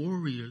for the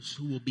Warriors,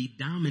 who will be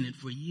dominant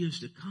for years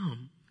to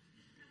come.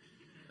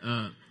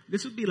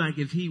 This would be like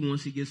if he,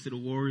 once he gets to the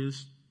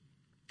Warriors,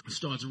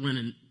 starts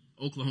running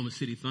Oklahoma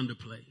City Thunder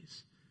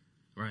plays.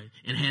 Right?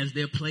 And has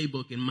their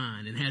playbook in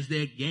mind and has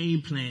their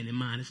game plan in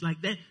mind. It's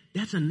like that.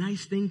 That's a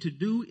nice thing to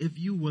do if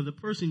you were the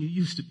person you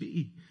used to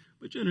be.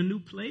 But you're in a new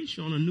place.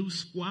 You're on a new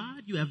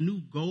squad. You have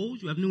new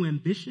goals. You have new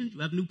ambitions.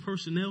 You have new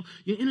personnel.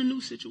 You're in a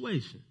new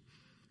situation.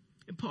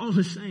 And Paul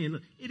is saying,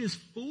 look, it is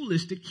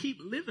foolish to keep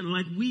living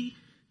like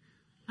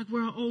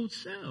we're our old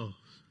selves.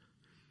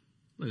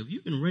 Look, if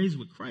you've been raised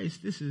with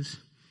Christ, this is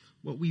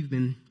what we've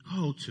been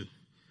called to.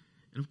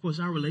 And of course,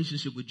 our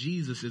relationship with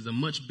Jesus is a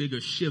much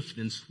bigger shift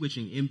than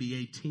switching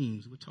NBA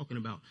teams. We're talking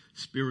about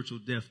spiritual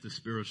death to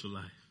spiritual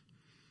life.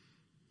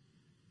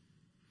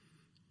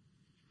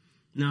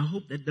 Now, I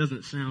hope that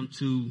doesn't sound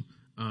too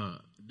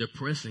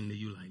depressing to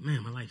you. Like,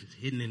 man, my life is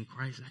hidden in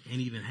Christ. I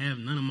can't even have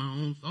none of my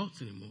own thoughts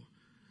anymore.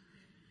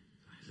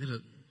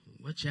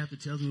 What chapter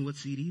tells me what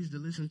CDs to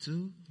listen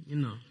to?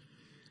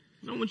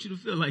 I don't want you to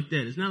feel like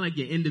that. It's not like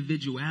your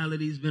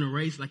individuality has been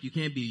erased, like you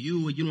can't be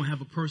you or you don't have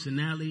a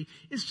personality.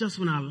 It's just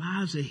when our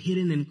lives are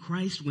hidden in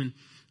Christ, when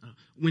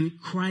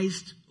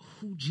Christ,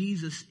 who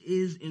Jesus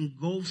is,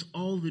 engulfs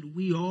all that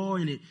we are,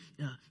 and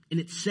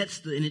it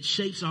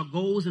shapes our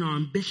goals and our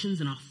ambitions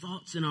and our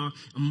thoughts and our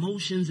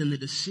emotions and the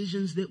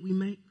decisions that we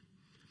make.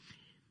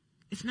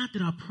 It's not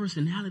that our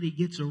personality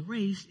gets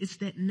erased. It's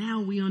that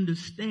now we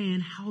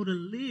understand how to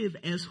live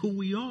as who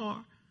we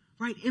are,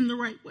 right, in the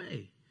right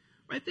way.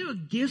 Right? There are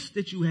gifts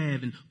that you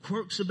have and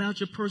quirks about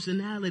your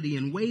personality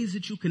and ways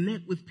that you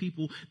connect with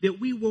people that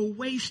we were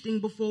wasting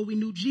before we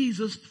knew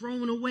Jesus,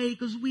 thrown away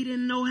because we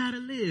didn't know how to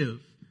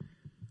live.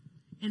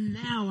 And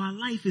now our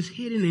life is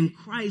hidden in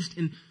Christ,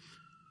 and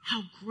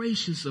how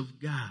gracious of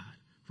God,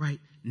 right?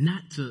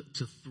 Not to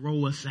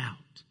throw us out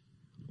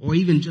or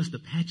even just to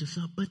patch us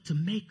up, but to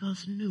make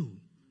us new.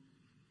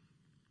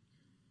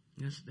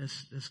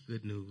 That's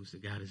good news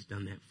that God has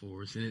done that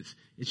for us. And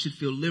it should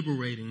feel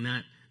liberating,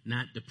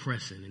 not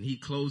depressing. And he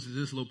closes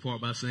this little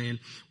part by saying,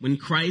 when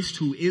Christ,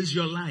 who is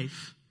your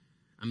life,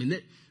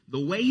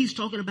 the way he's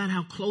talking about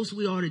how close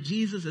we are to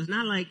Jesus is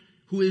not like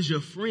who is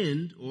your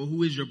friend or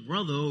who is your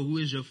brother or who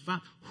is your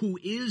father, who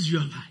is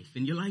your life.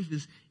 And your life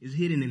is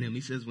hidden in him.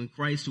 He says, when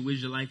Christ, who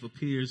is your life,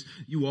 appears,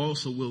 you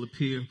also will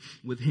appear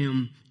with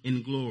him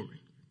in glory.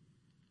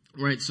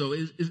 Right? So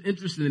it's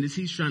interesting that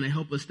he's trying to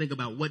help us think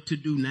about what to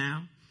do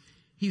now.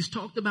 He's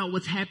talked about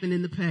what's happened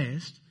in the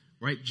past.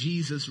 Right?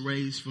 Jesus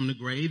raised from the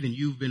grave and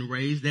you've been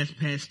raised. That's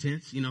past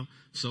tense,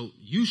 So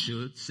you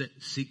should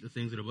seek the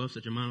things that are above,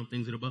 set your mind on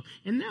things that are above.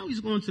 And now he's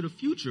going to the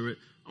future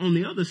on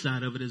the other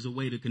side of it as a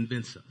way to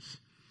convince us.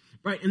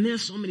 Right? And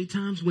there's so many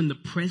times when the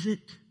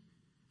present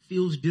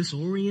feels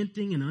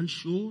disorienting and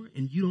unsure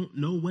and you don't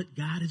know what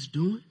God is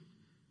doing.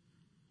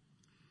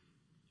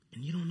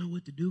 and you don't know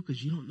what to do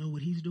because you don't know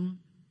what he's doing?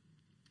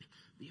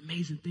 The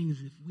amazing thing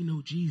is if we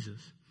know Jesus,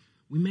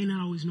 we may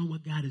not always know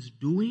what God is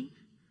doing,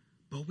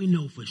 but we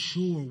know for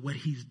sure what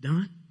he's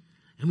done,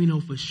 and we know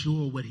for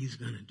sure what he's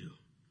going to do.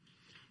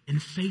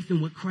 And faith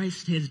in what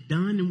Christ has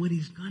done and what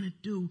he's going to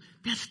do,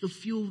 that's the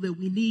fuel that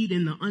we need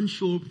in the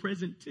unsure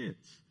present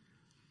tense.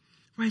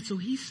 Right? So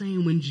he's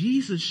saying when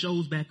Jesus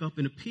shows back up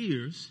and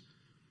appears,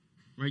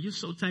 right, you're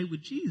so tight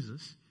with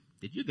Jesus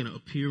that you're going to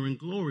appear in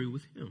glory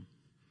with him.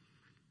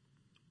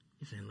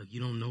 He's saying, look,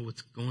 you don't know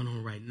what's going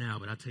on right now,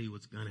 but I'll tell you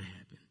what's going to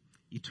happen.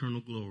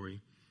 Eternal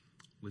glory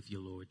with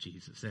your Lord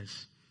Jesus.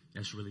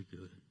 That's really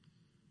good.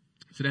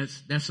 So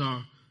that's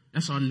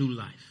our new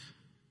life.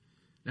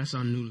 That's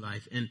our new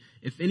life. And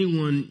if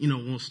anyone,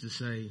 wants to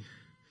say,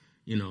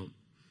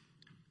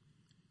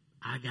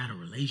 I got a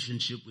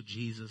relationship with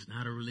Jesus,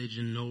 not a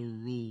religion, no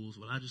rules.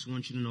 Well, I just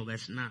want you to know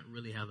that's not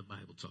really how the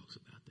Bible talks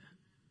about that.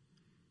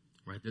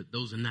 Right?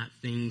 Those are not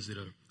things that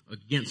are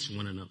against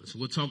one another. So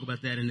we'll talk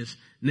about that in this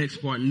next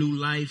part. New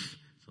life.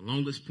 It's the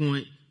longest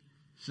point.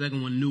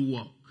 Second one, new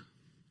walk.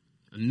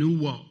 A new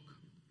walk.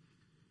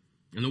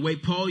 And the way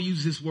Paul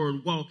uses this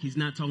word walk, he's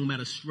not talking about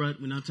a strut.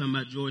 We're not talking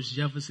about George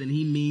Jefferson.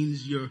 He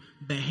means your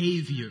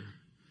behavior,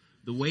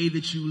 the way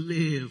that you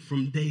live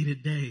from day to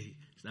day.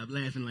 Stop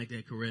laughing like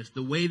that, Caress.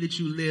 The way that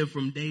you live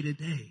from day to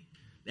day.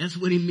 That's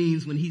what he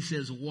means when he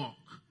says walk,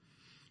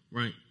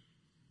 right?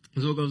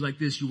 So it goes like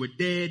this. You were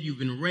dead. You've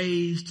been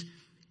raised.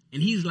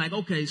 And he's like,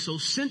 okay, so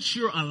since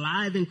you're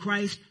alive in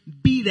Christ,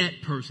 be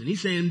that person.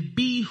 He's saying,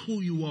 be who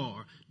you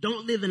are.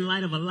 Don't live in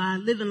light of a lie.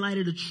 Live in light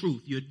of the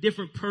truth. You're a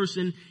different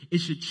person. It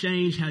should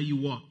change how you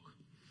walk.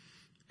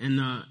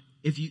 And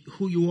if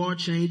who you are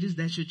changes,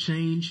 that should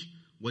change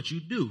what you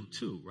do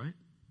too, right?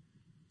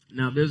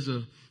 Now, there's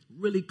a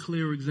really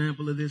clear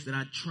example of this that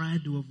I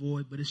tried to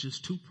avoid, but it's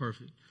just too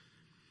perfect,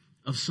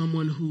 of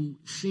someone who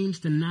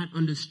seems to not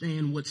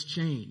understand what's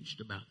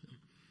changed about them.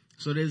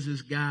 So there's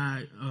this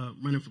guy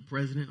running for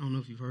president. I don't know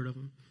if you've heard of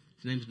him.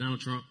 His name's Donald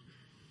Trump.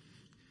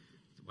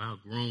 Wow,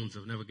 groans.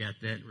 I've never got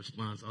that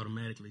response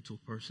automatically to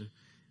a person.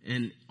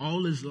 And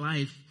all his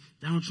life,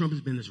 Donald Trump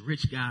has been this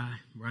rich guy,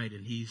 right?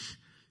 And he's,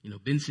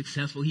 been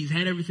successful. He's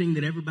had everything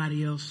that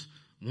everybody else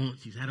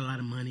wants. He's had a lot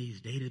of money. He's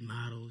dated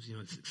models,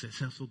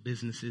 successful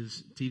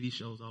businesses, TV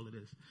shows, all of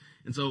this.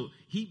 And so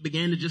he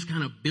began to just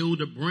kind of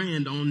build a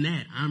brand on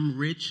that. I'm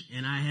rich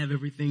and I have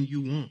everything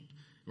you want,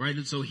 right?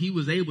 And so he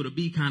was able to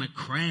be kind of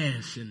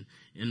crass and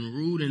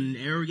rude and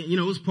arrogant. It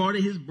was part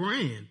of his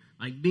brand.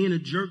 Like being a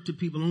jerk to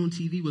people on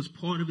TV was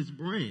part of his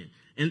brand.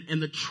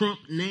 And the Trump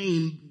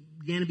name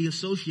began to be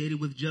associated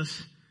with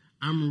just,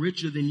 I'm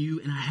richer than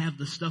you and I have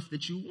the stuff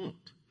that you want.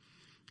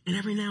 And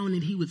every now and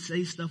then he would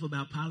say stuff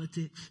about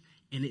politics,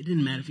 and it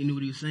didn't matter if he knew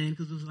what he was saying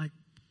because it was like,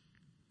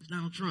 it's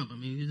Donald Trump. I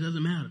mean, it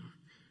doesn't matter,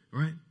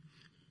 right?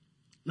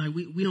 Like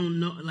we don't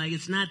know, like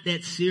it's not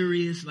that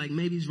serious. Like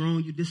maybe he's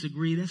wrong, you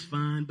disagree, that's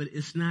fine, but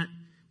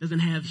doesn't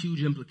have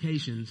huge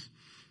implications.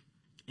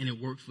 And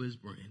it worked for his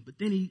brand. But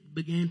then he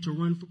began to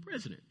run for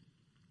president.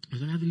 And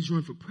so after he's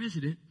run for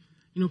president,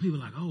 people are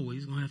like, oh, well,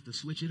 he's going to have to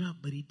switch it up.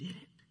 But he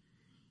didn't.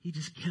 He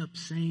just kept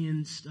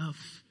saying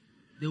stuff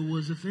that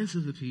was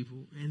offensive to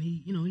people. And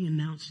he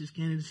announced his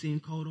candidacy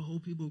and called a whole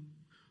people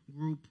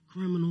group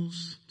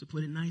criminals, to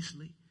put it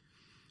nicely.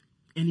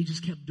 And he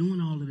just kept doing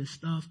all of this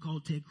stuff,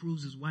 called Ted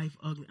Cruz's wife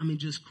ugly. I mean,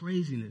 just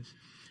craziness.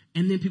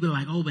 And then people are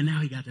like, oh, but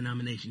now he got the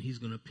nomination. He's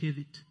going to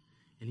pivot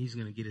and he's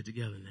going to get it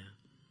together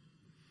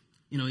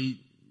now.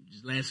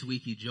 Last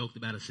week he joked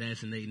about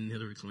assassinating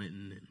Hillary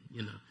Clinton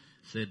and,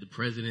 said the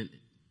president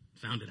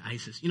founded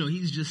ISIS.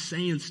 He's just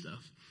saying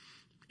stuff.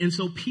 And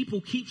so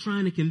people keep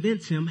trying to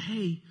convince him,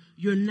 hey,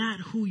 you're not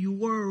who you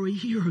were a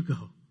year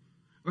ago,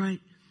 right?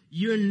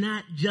 You're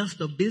not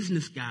just a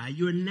business guy.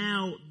 You're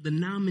now the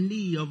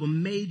nominee of a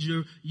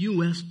major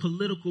U.S.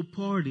 political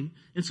party.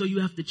 And so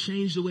you have to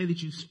change the way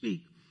that you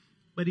speak.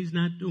 But he's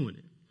not doing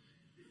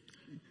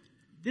it.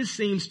 This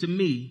seems to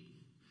me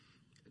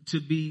to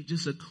be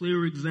just a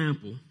clear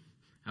example,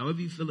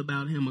 however you feel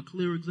about him, a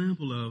clear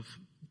example of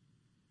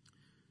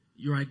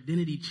your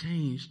identity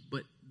changed,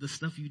 but the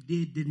stuff you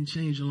didn't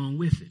change along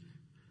with it.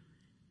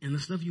 And the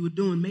stuff you were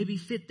doing maybe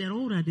fit that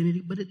old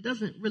identity, but it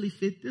doesn't really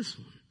fit this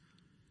one.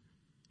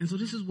 And so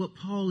this is what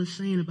Paul is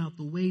saying about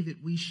the way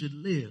that we should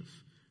live,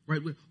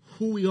 right?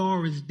 Who we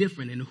are is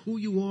different, and who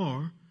you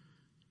are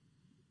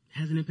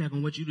has an impact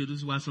on what you do. This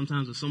is why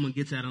sometimes if someone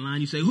gets out of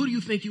line, you say, who do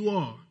you think you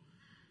are?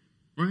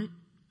 Right?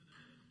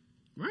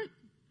 Right?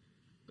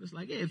 But it's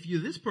like, yeah, if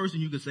you're this person,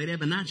 you could say that,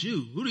 but not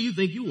you. Who do you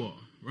think you are?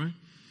 Right?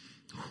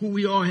 Who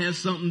we are has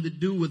something to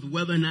do with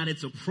whether or not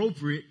it's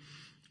appropriate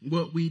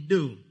what we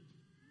do.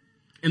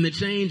 And the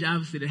change,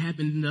 obviously, that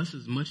happened in us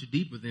is much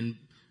deeper than,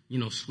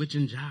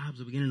 switching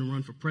jobs or beginning to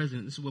run for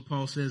president. This is what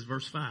Paul says,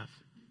 verse 5.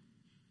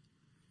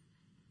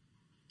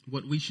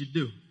 What we should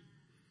do.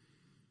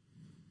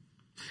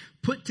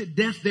 Put to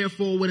death,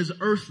 therefore, what is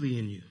earthly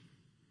in you.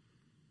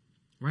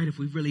 Right? If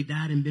we've really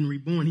died and been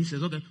reborn, he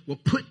says, okay, well,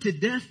 put to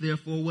death,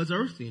 therefore, what's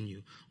earthly in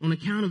you. On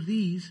account of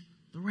these,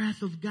 the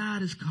wrath of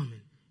God is coming.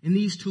 And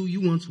these two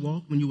you once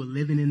walked when you were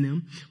living in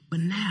them, but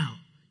now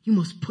you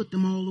must put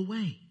them all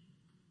away.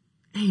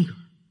 Anger,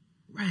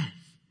 wrath,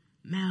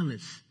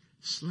 malice,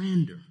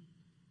 slander,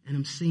 and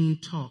obscene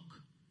talk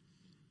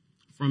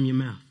from your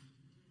mouth.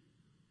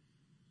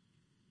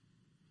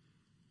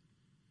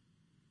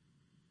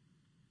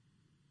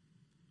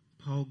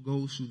 Paul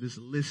goes through this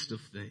list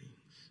of things.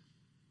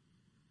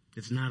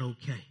 It's not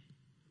okay.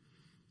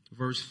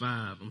 Verse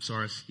 5, I'm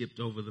sorry, I skipped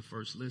over the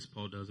first list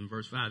Paul does in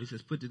verse 5. He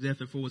says, put to death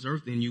therefore what's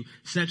earthly in you,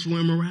 sexual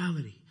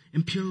immorality,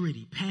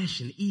 impurity,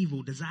 passion,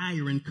 evil,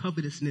 desire, and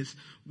covetousness,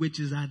 which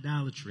is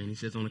idolatry. And he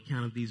says, on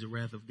account of these, the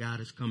wrath of God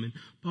is coming.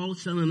 Paul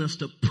is telling us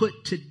to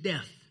put to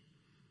death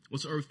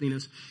what's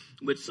earthliness,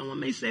 which someone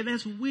may say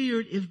that's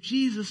weird if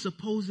Jesus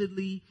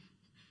supposedly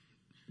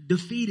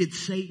defeated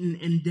Satan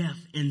and death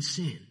and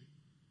sin.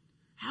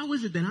 How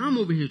is it that I'm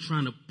over here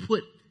trying to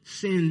put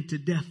sin to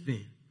death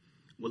then?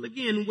 Well,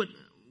 again, what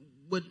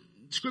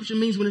Scripture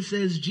means when it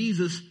says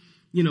Jesus,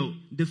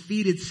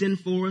 defeated sin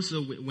for us,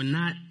 so we're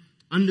not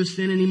under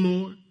sin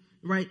anymore,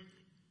 right?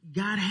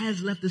 God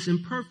has left us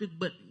imperfect,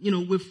 but,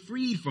 we're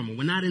freed from it.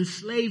 We're not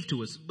enslaved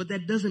to us. But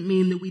that doesn't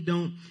mean that we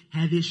don't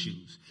have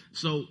issues.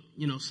 So,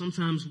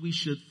 sometimes we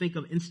should think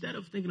of, instead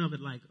of thinking of it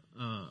like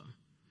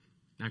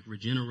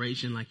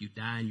regeneration, like you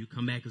die and you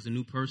come back as a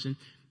new person,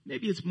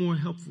 maybe it's more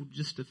helpful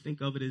just to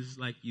think of it as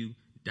like you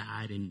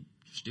died and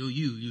still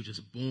you're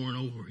just born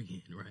over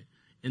again, right?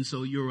 And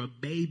so you're a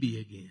baby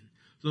again.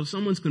 So if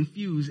someone's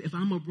confused, if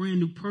I'm a brand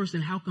new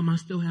person, how come I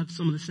still have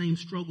some of the same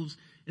struggles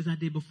as I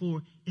did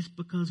before? It's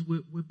because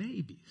we're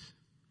babies,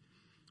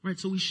 right?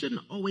 So we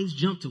shouldn't always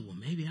jump to, well,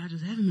 maybe I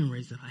just haven't been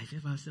raised to life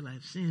if I still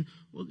have sin.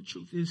 Well, the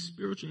truth is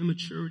spiritual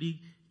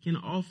immaturity can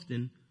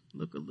often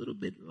look a little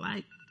bit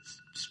like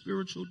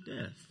spiritual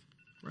death,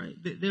 right?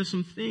 There's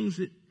some things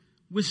that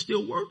we're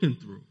still working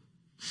through,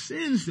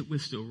 sins that we're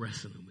still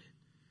wrestling with,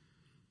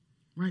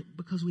 right?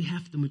 Because we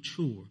have to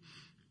mature.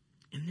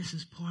 And this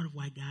is part of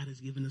why God has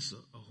given us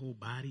a whole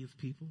body of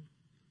people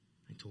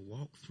and to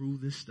walk through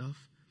this stuff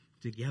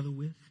together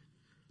with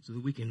so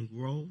that we can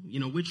grow.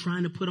 We're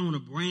trying to put on a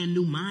brand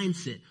new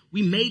mindset.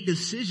 We made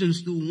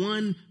decisions through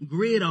one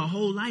grid our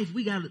whole life.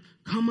 We got to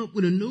come up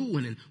with a new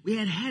one. And we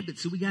had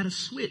habits, so we got to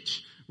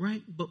switch,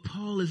 right? But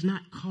Paul is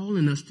not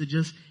calling us to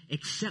just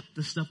accept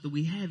the stuff that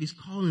we have. He's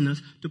calling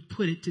us to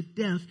put it to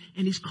death.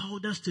 And he's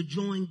called us to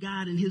join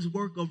God in his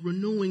work of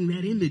renewing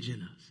that image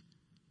in us.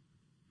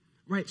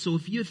 Right, so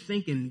if you're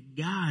thinking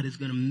God is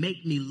going to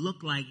make me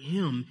look like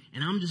him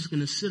and I'm just going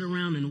to sit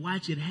around and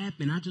watch it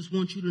happen, I just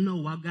want you to know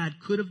while God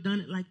could have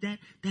done it like that,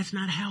 that's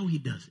not how he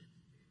does it.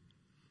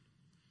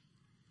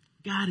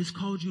 God has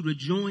called you to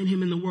join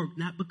him in the work,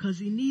 not because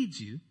he needs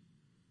you,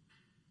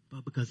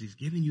 but because he's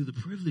given you the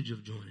privilege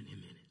of joining him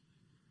in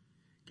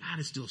it. God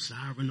is still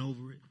sovereign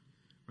over it,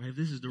 right? If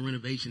this is the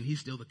renovation, he's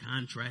still the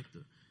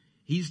contractor.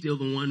 He's still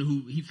the one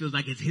who he feels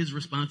like it's his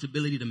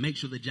responsibility to make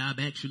sure the job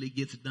actually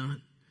gets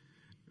done.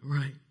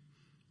 Right.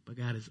 But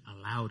God has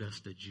allowed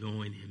us to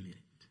join him in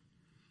it.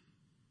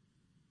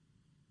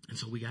 And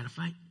so we got to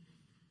fight.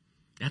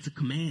 That's a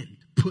command.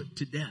 Put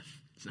to death.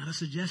 It's not a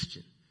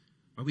suggestion.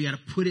 Or we got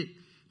to put it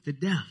to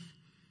death.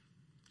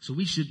 So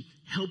we should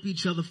help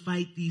each other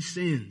fight these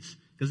sins.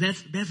 Because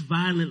that's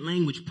violent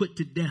language. Put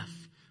to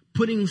death.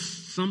 Putting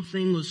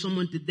something or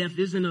someone to death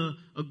isn't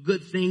a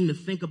good thing to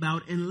think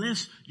about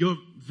unless your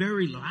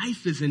very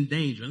life is in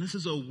danger. Unless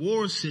it's a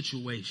war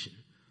situation.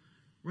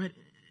 Right?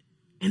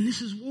 And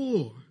this is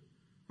war,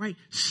 right?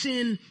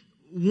 Sin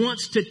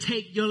wants to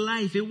take your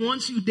life. It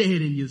wants you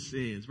dead in your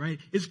sins, right?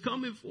 It's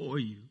coming for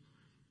you.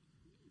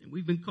 And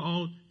we've been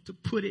called to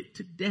put it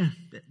to death.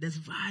 That's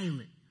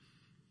violent.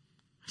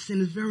 Sin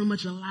is very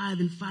much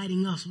alive and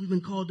fighting us. We've been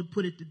called to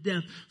put it to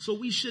death. So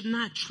we should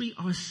not treat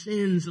our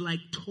sins like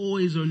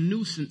toys or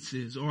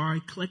nuisances or our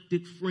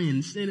eclectic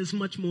friends. Sin is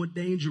much more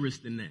dangerous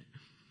than that.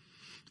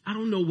 I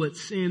don't know what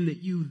sin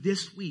that you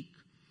this week,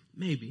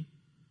 maybe,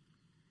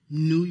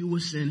 knew you were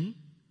sinning.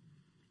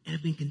 And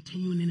have been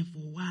continuing in it for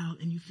a while,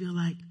 and you feel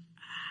like,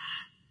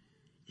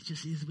 it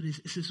just is what it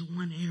is. It's this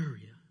one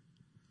area.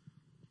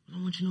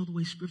 I want you to know the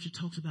way Scripture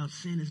talks about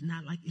sin is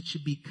not like it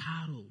should be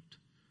coddled,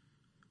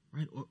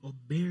 right, or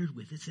bared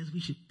with. It says we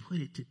should put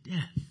it to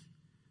death.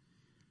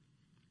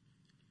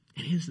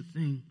 And here's the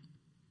thing.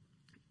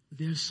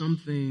 There's some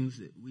things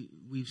that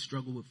we've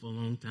struggled with for a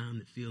long time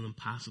that feel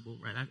impossible,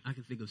 right? I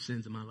can think of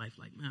sins in my life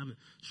like, man, I've been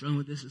struggling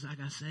with this. It's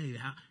like I say,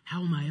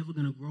 how am I ever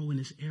going to grow in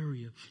this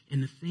area?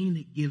 And the thing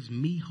that gives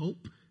me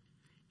hope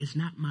is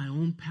not my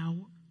own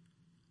power,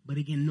 but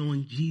again,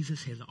 knowing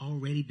Jesus has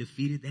already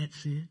defeated that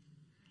sin.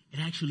 It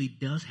actually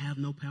does have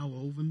no power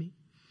over me.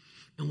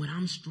 And what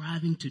I'm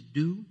striving to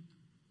do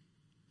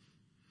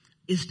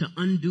is to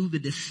undo the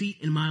deceit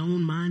in my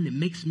own mind that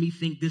makes me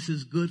think this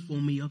is good for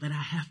me or that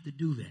I have to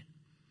do that.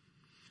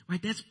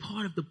 Right, that's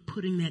part of the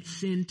putting that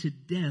sin to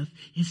death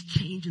is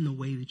changing the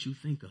way that you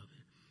think of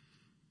it.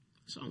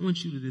 So I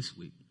want you to this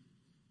week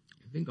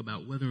think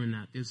about whether or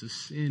not there's a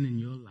sin in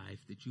your life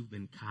that you've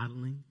been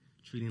coddling,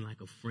 treating like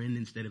a friend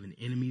instead of an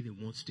enemy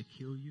that wants to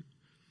kill you.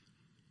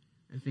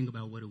 And think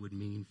about what it would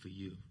mean for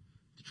you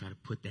to try to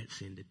put that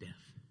sin to death.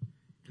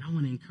 And I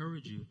want to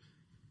encourage you,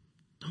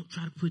 don't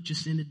try to put your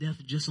sin to death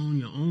just on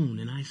your own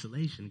in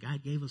isolation.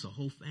 God gave us a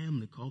whole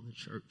family called the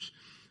church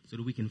so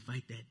that we can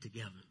fight that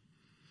together.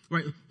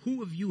 Right?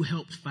 Who of you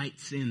helped fight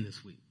sin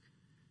this week?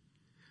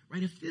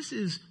 Right? If this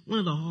is one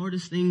of the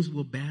hardest things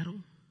we'll battle,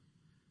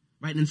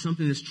 right, and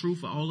something that's true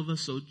for all of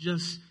us, so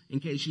just in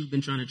case you've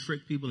been trying to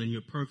trick people and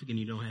you're perfect and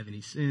you don't have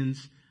any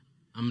sins,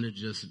 I'm going to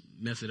just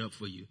mess it up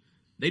for you.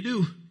 They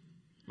do,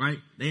 right?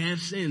 They have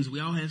sins. We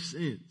all have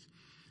sins.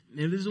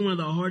 And this is one of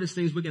the hardest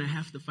things we're going to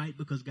have to fight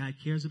because God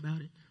cares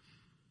about it.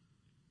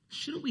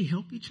 Shouldn't we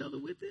help each other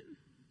with it?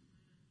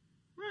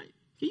 Right?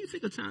 Can you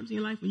think of times in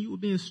your life when you were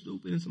being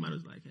stupid and somebody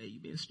was like, hey,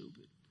 you're being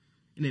stupid,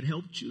 and it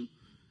helped you?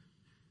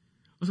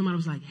 Or somebody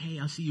was like, hey,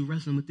 I see you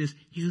wrestling with this.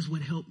 Here's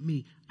what helped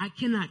me. I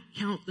cannot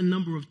count the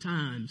number of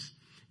times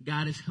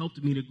God has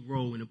helped me to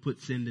grow and to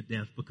put sin to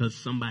death because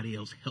somebody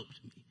else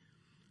helped me,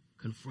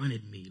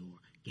 confronted me, or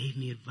gave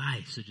me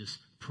advice, or just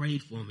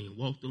prayed for me and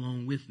walked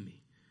along with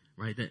me.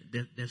 Right?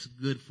 That's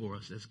good for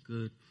us. That's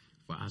good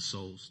for our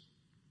souls.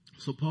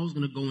 So Paul's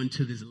going to go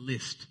into this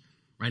list,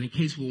 right, in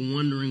case we're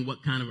wondering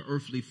what kind of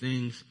earthly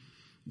things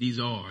these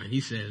are. And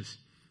he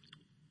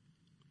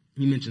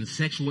mentions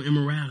sexual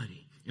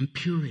immorality,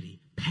 impurity,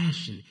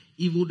 passion,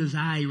 evil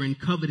desire, and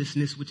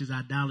covetousness, which is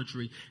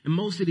idolatry. And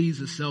most of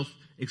these are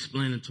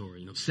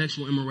self-explanatory.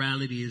 Sexual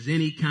immorality is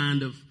any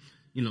kind of,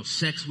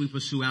 sex we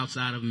pursue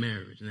outside of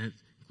marriage. And that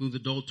includes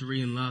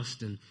adultery and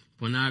lust and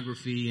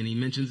pornography. And he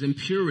mentions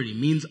impurity,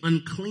 means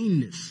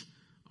uncleanness,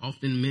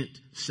 often meant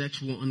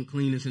sexual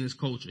uncleanness in his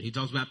culture. He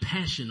talks about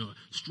passion or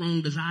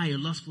strong desire,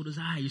 lustful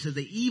desire. He says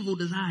the evil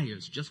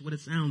desires, just what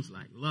it sounds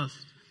like,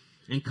 lust,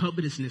 and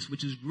covetousness,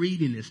 which is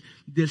greediness,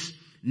 this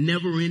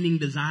never-ending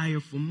desire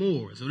for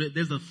more. So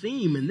there's a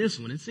theme in this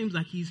one. It seems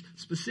like he's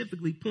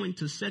specifically pointing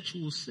to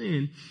sexual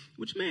sin,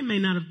 which may or may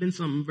not have been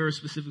something very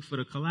specific for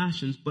the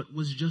Colossians, but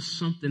was just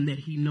something that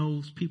he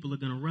knows people are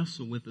going to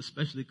wrestle with,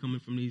 especially coming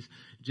from these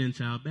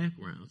Gentile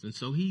backgrounds. And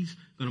so he's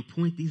going to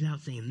point these out,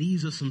 saying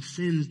these are some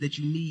sins that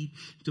you need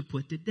to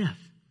put to death.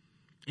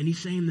 And he's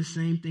saying the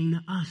same thing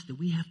to us, that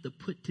we have to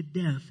put to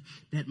death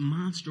that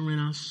monster in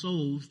our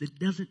souls that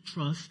doesn't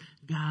trust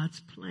God's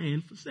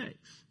plan for sex.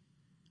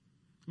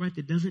 Right,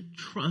 that doesn't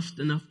trust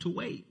enough to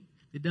wait.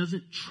 That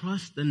doesn't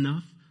trust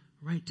enough,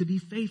 right, to be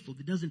faithful.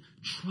 That doesn't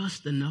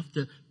trust enough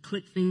to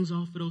click things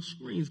off of those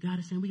screens. God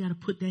is saying we got to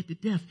put that to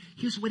death.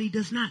 Here's what he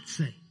does not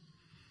say.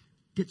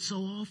 That so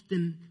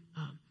often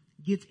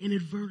gets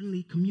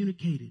inadvertently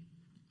communicated,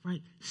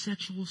 right?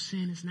 Sexual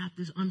sin is not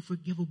this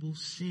unforgivable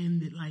sin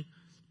that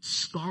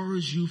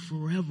scars you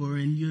forever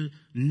and you'll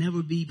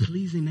never be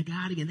pleasing to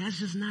God again. That's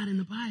just not in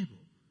the Bible,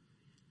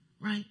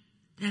 right?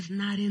 That's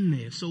not in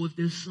there. So if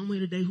there's someone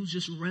today who's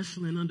just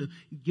wrestling under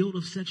guilt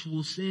of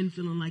sexual sin,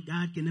 feeling like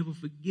God can never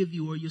forgive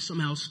you or you're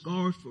somehow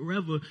scarred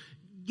forever,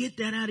 get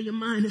that out of your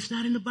mind. It's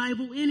not in the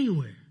Bible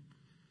anywhere.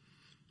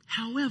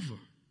 However,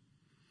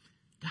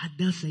 God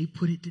does say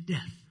put it to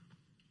death.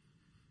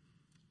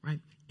 Right?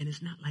 And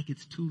it's not like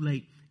it's too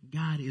late.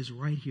 God is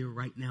right here,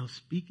 right now,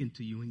 speaking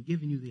to you and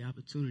giving you the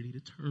opportunity to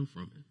turn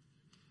from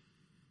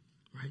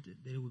it. Right?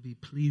 That it would be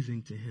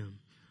pleasing to him.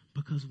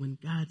 Because when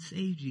God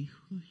saved you,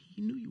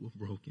 he knew you were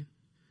broken,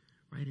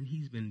 right? And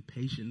he's been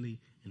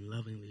patiently and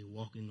lovingly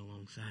walking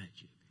alongside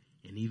you.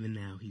 And even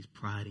now, he's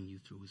prodding you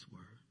through his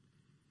word,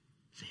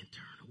 saying,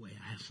 turn away,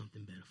 I have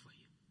something better for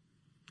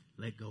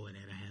you. Let go of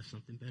that, I have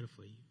something better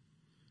for you,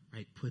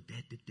 right? Put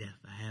that to death.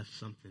 I have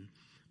something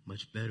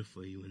much better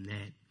for you, and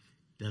that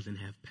doesn't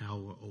have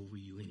power over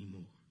you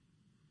anymore.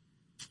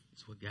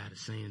 That's what God is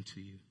saying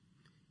to you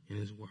in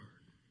his word.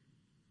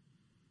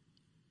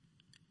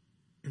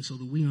 And so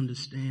that we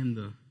understand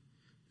the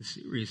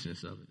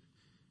seriousness of it,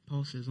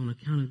 Paul says, on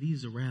account of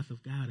these, the wrath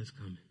of God is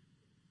coming.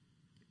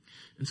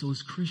 And so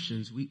as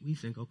Christians, we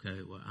think, okay,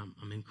 well,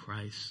 I'm in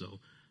Christ, so,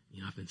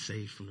 I've been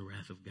saved from the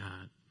wrath of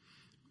God.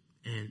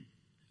 And,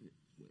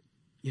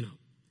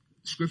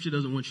 Scripture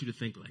doesn't want you to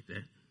think like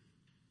that,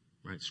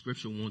 right?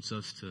 Scripture wants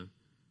us to,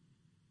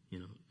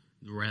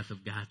 the wrath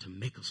of God to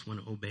make us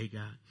want to obey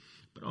God.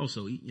 But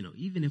also,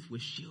 even if we're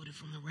shielded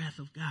from the wrath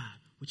of God,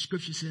 which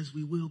Scripture says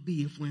we will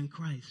be if we're in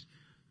Christ,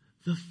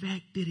 the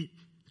fact that it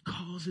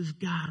causes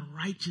God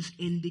righteous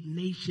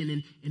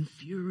indignation and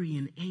fury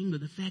and anger,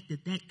 the fact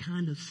that that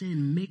kind of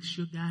sin makes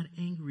your God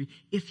angry,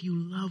 if you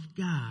love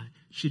God,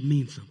 should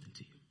mean something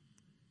to you.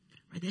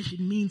 Right? That should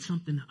mean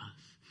something to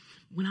us.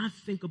 When I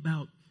think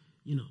about,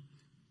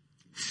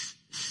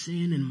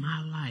 sin in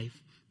my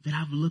life that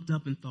I've looked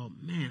up and thought,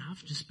 man,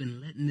 I've just been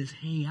letting this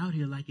hang out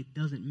here like it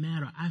doesn't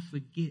matter, I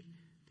forget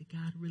that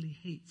God really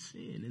hates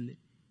sin and that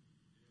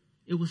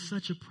it was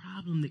such a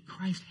problem that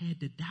Christ had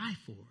to die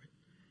for it.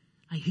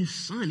 Like his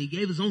son, he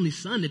gave his only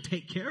son to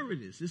take care of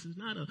this. This is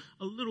not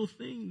a little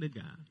thing to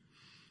God.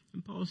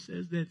 And Paul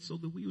says that so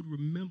that we would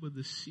remember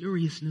the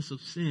seriousness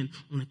of sin.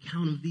 On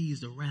account of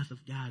these, the wrath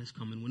of God is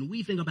coming. When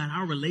we think about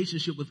our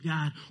relationship with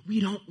God, we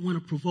don't want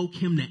to provoke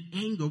him to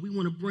anger. We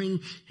want to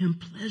bring him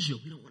pleasure.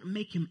 We don't want to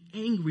make him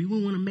angry.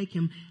 We want to make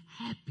him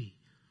happy.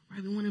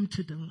 Right? We want him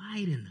to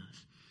delight in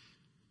us.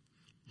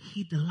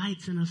 he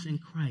delights in us in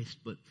Christ.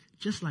 But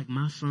just like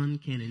my son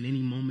can in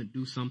any moment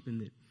do something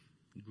that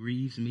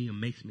grieves me or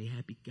makes me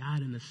happy,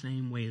 God in the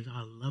same way as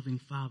our loving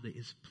Father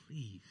is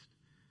pleased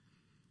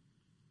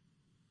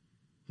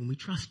when we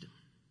trust him.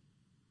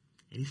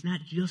 And he's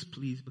not just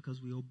pleased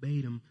because we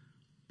obeyed him,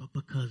 but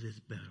because it's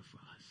better for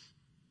us.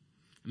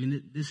 I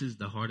mean, this is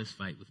the hardest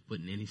fight with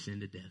putting any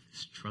sin to death,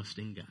 is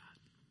trusting God.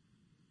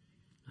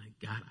 Like,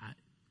 God,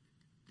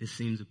 this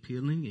seems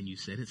appealing, and you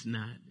said it's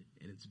not,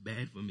 and it's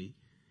bad for me,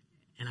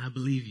 and I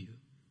believe you.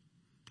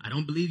 I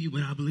don't believe you,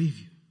 but I believe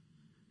you.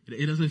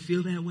 It doesn't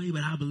feel that way,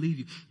 but I believe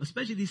you.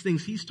 Especially these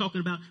things he's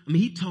talking about. I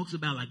mean, he talks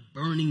about like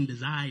burning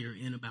desire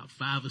in about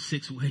 5 or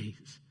 6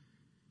 ways,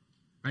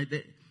 right?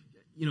 That,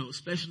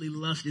 especially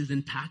lust is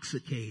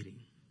intoxicating,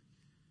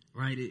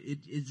 right?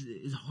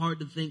 It's hard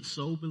to think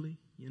soberly,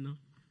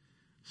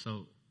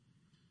 So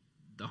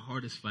the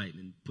hardest fight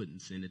in putting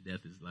sin to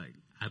death is like,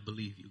 I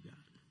believe you, God.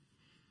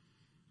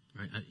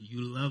 Right?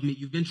 You love me.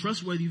 You've been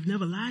trustworthy. You've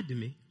never lied to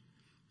me.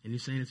 And you're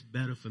saying it's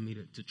better for me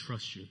to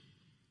trust you.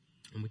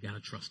 And we got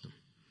to trust him.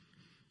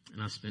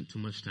 And I spent too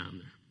much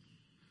time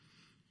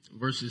there.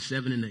 Verses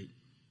 7 and 8.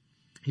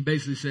 He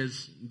basically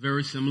says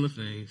very similar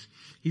things.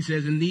 He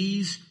says, in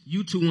these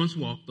you too once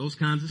walked, those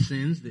kinds of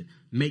sins that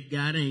make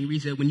God angry. He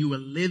said, when you were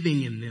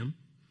living in them,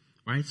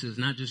 right? So it's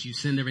not just you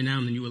sinned every now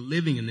and then, you were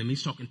living in them.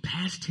 He's talking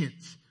past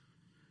tense.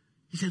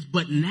 He says,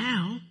 but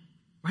now,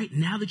 right,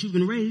 now that you've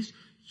been raised,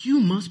 you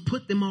must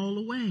put them all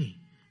away.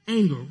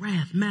 Anger,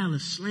 wrath,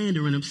 malice,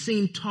 slander, and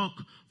obscene talk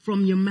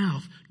from your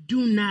mouth.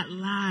 Do not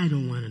lie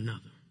to one another,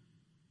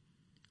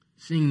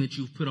 seeing that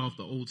you've put off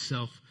the old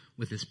self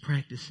with its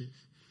practices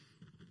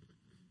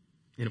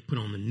and have put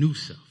on the new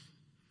self,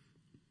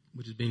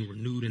 which is being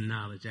renewed in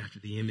knowledge after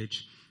the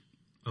image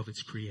of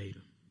its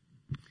creator.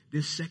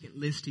 This second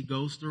list he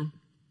goes through,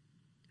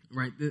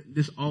 right,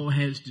 this all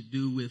has to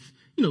do with,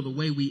 the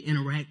way we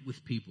interact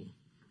with people.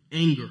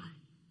 Anger,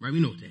 right, we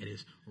know what that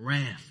is.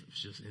 Wrath,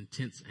 it's just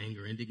intense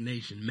anger.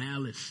 Indignation,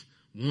 malice,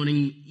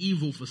 wanting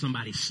evil for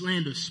somebody.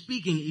 Slander,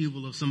 speaking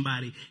evil of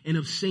somebody. And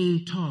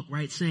obscene talk,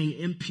 right, saying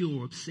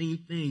impure, obscene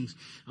things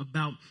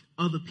about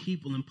other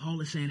people. And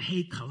Paul is saying,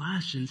 hey,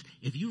 Colossians,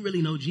 if you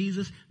really know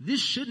Jesus, this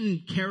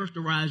shouldn't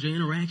characterize your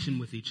interaction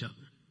with each other.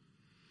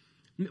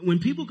 When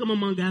people come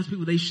among God's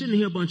people, they shouldn't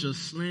hear a bunch of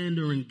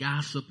slander and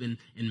gossip and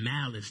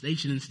malice. They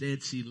should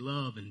instead see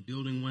love and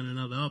building one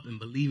another up and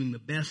believing the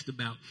best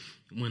about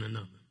one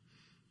another.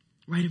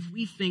 Right? If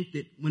we think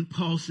that when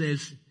Paul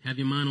says, have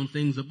your mind on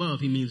things above,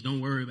 he means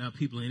don't worry about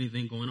people or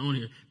anything going on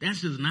here.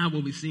 That's just not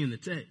what we see in the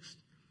text.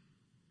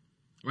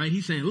 Right?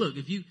 He's saying, look,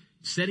 if you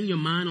setting your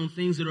mind on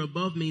things that are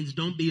above means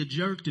don't be a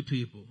jerk to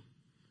people.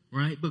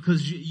 Right?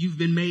 Because you've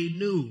been made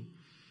new.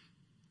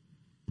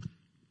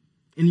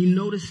 And you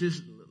notice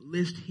this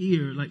list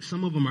here, like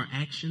some of them are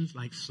actions,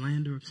 like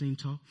slander, obscene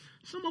talk.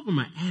 Some of them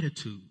are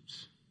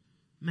attitudes,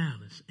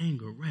 malice,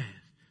 anger, wrath.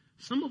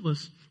 Some of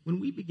us, when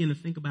we begin to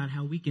think about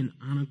how we can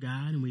honor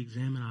God and we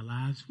examine our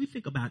lives, we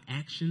think about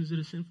actions that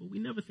are sinful. We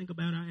never think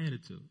about our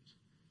attitudes.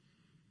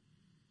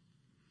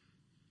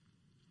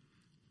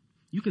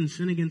 You can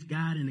sin against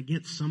God and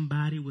against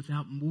somebody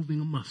without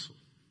moving a muscle.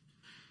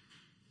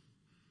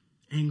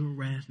 Anger,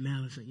 wrath,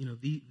 malice,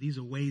 these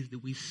are ways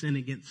that we sin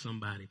against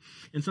somebody.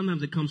 And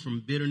sometimes it comes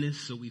from bitterness,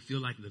 so we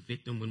feel like the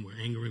victim when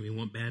we're angry and we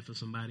want bad for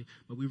somebody,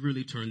 but we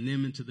really turn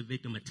them into the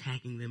victim,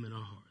 attacking them in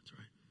our hearts,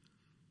 right?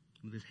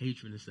 With this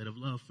hatred instead of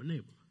love for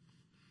neighbor.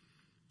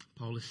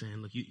 Paul is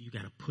saying, look, you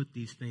got to put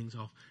these things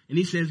off. And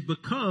he says,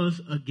 because,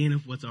 again,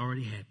 of what's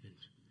already happened,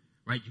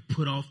 right? You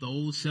put off the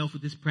old self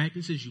with its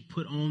practices, you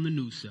put on the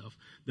new self.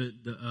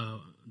 The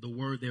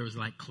word there is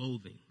like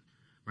clothing.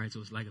 Right,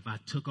 so it's like if I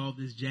took off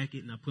this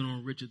jacket and I put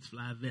on Richard's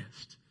fly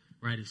vest,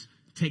 right? It's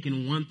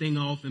taking one thing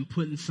off and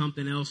putting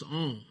something else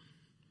on.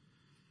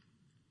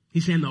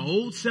 He's saying the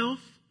old self,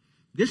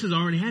 this has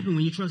already happened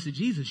when you trusted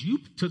Jesus. You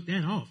took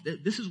that off.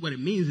 This is what it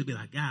means to be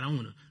like, God, I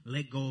want to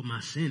let go of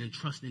my sin and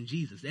trust in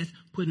Jesus. That's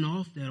putting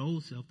off that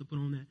old self to put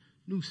on that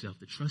new self,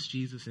 to trust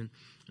Jesus and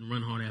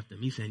run hard after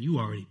him. He's saying you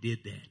already did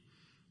that. And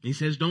he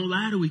says don't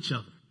lie to each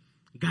other.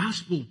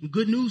 Gospel,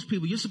 good news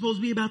people. You're supposed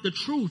to be about the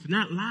truth,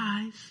 not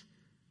lies.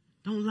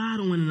 Don't lie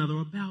to one another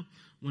about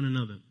one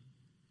another.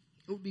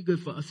 It would be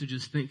good for us to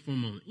just think for a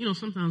moment.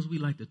 Sometimes we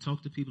like to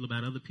talk to people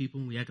about other people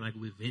and we act like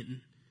we're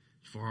venting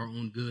for our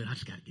own good. I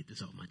just got to get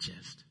this off my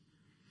chest.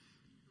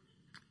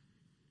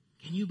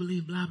 Can you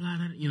believe blah, blah,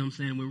 blah? You know what I'm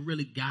saying? We're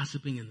really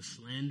gossiping and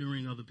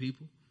slandering other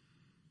people.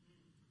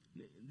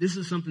 This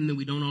is something that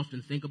we don't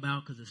often think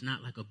about because it's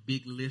not like a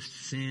big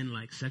list sin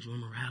like sexual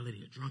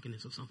immorality or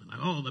drunkenness or something like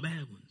all the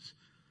bad ones.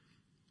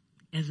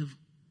 As if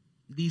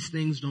these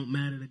things don't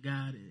matter to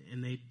God,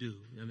 and they do.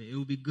 I mean, it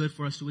would be good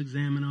for us to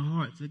examine our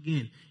hearts.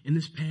 Again, in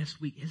this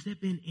past week, has there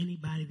been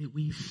anybody that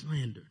we've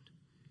slandered?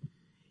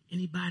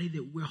 Anybody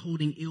that we're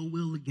holding ill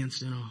will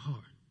against in our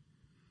heart?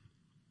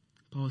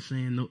 Paul's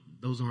saying no,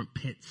 those aren't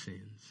pet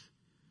sins.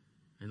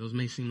 And those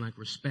may seem like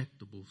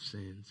respectable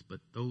sins, but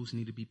those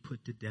need to be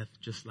put to death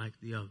just like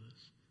the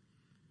others.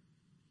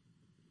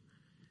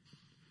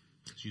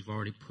 Because you've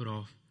already put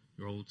off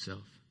your old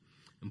self.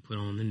 and put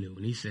on the new.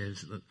 And he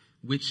says, look,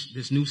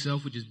 this new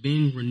self, which is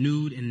being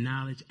renewed in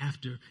knowledge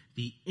after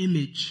the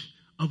image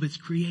of its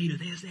creator.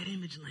 There's that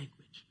image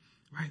language,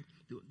 right?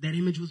 That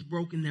image was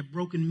broken, that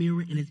broken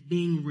mirror, and it's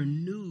being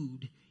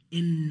renewed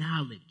in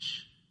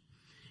knowledge.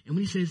 And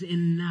when he says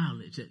in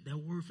knowledge, that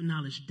word for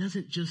knowledge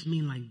doesn't just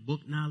mean like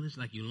book knowledge,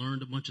 like you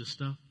learned a bunch of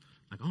stuff.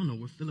 Like, I don't know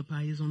where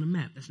Philippi is on the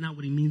map. That's not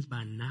what he means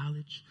by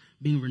knowledge,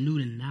 being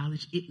renewed in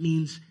knowledge. It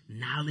means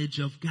knowledge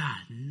of God,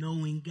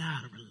 knowing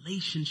God, a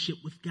relationship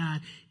with God.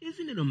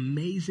 Isn't it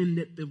amazing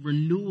that the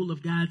renewal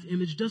of God's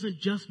image doesn't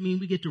just mean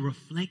we get to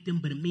reflect him,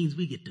 but it means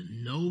we get to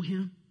know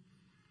him?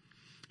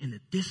 And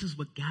that this is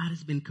what God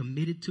has been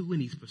committed to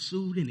and he's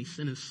pursued and he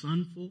sent his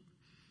son for.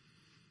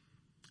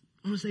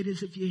 I want to say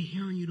this, if you're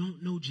here and you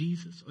don't know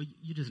Jesus, or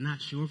you're just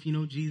not sure if you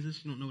know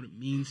Jesus, you don't know what it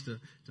means to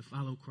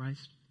follow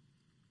Christ.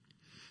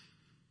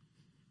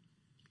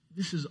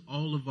 This is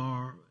all of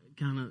our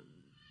kind of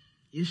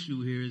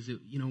issue here is that,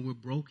 we're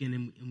broken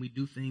and we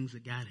do things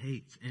that God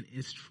hates. And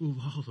it's true of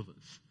all of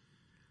us.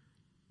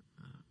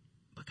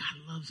 But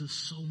God loves us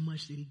so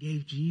much that he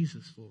gave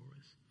Jesus for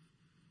us.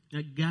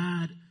 Now,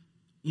 God,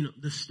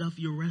 the stuff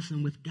you're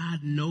wrestling with,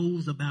 God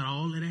knows about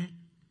all of that.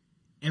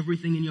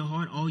 Everything in your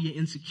heart, all your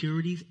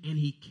insecurities, and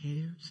he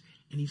cares.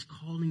 And he's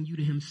calling you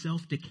to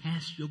himself to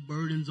cast your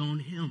burdens on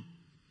him.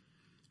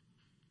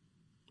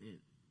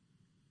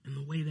 And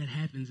the way that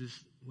happens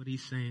is what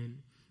he's saying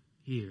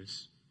here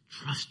is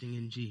trusting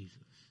in Jesus.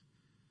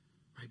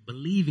 Right?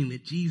 Believing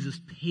that Jesus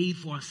paid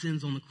for our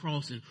sins on the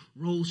cross and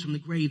rose from the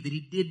grave, that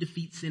he did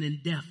defeat sin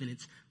and death, and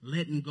it's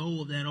letting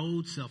go of that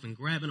old self and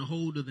grabbing a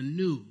hold of the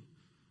new.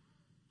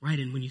 Right?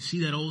 And when you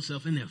see that old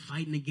self in there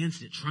fighting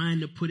against it,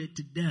 trying to put it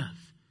to death,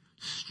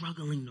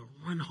 struggling to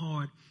run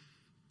hard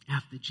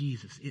after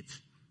Jesus, it's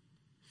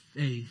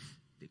faith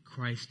that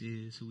Christ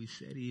is who he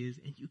said he is,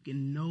 and you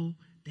can know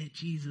that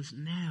Jesus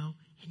now,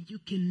 and you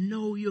can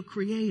know your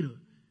creator.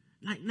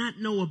 Like, not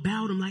know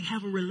about him, like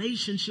have a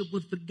relationship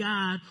with the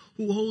God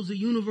who holds the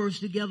universe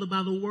together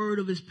by the word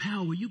of his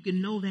power. You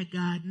can know that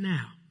God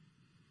now.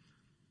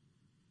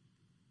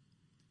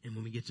 And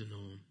when we get to know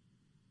him,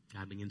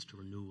 God begins to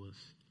renew us,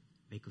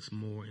 make us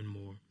more and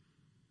more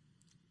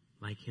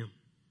like him.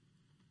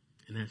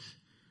 And that's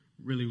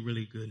really,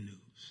 really good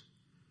news.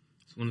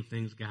 It's one of the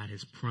things God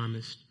has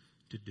promised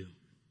to do.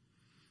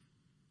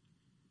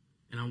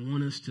 And I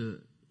want us to,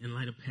 in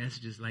light of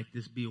passages like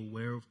this, be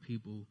wary of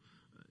people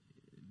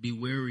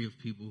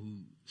who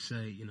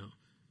say,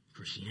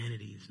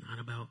 Christianity is not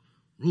about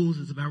rules,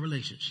 it's about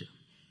relationship.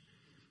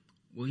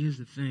 Well, here's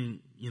the thing,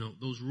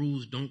 those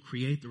rules don't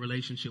create the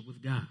relationship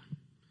with God.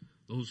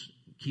 Those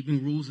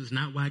keeping rules is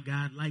not why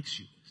God likes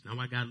you. It's not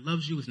why God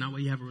loves you. It's not why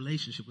you have a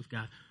relationship with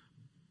God.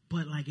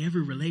 But like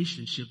every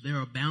relationship, there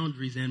are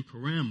boundaries and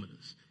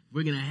parameters. If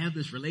we're going to have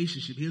this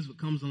relationship, here's what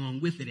comes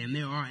along with it. And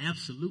there are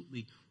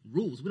absolutely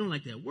rules. We don't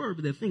like that word,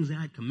 but there are things that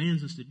God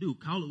commands us to do.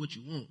 Call it what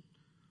you want.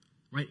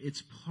 Right?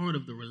 It's part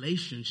of the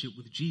relationship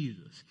with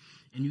Jesus.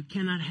 And you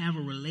cannot have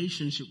a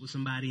relationship with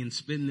somebody and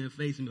spit in their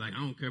face and be like, I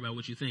don't care about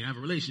what you think. I have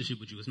a relationship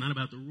with you. It's not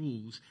about the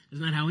rules.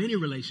 It's not how any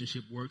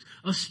relationship works,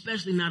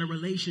 especially not a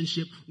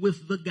relationship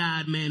with the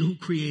God-man who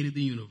created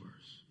the universe.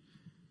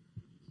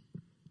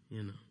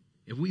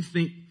 If we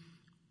think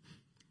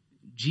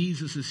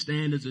Jesus'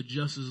 standards are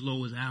just as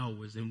low as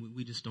ours, then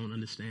we just don't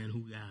understand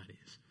who God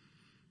is.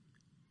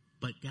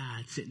 But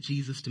God sent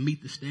Jesus to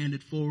meet the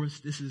standard for us.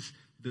 This is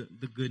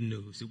the good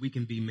news, that we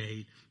can be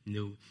made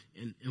new.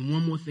 And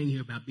one more thing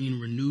here about being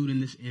renewed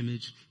in this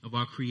image of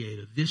our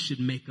Creator. This should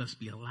make us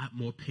be a lot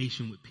more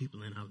patient with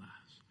people in our lives.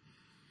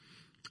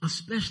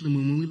 Especially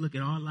when we look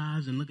at our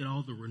lives and look at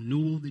all the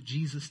renewal that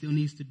Jesus still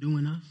needs to do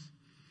in us.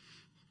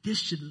 This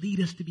should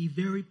lead us to be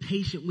very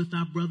patient with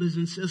our brothers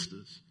and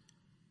sisters.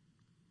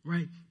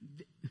 Right?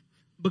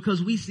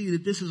 Because we see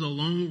that this is a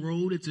long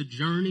road, it's a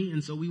journey,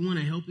 and so we want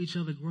to help each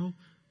other grow.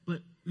 But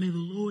may the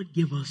Lord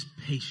give us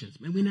patience.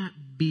 May we not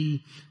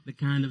be the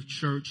kind of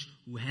church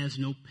who has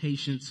no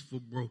patience for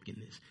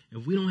brokenness.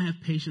 If we don't have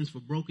patience for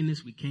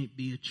brokenness, we can't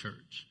be a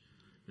church.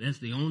 That's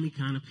the only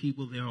kind of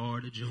people there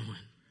are to join.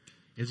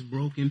 It's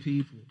broken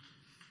people.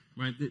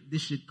 Right?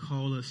 This should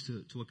call us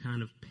to a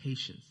kind of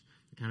patience,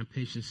 the kind of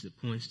patience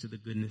that points to the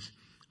goodness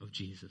of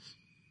Jesus.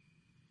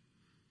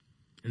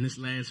 And this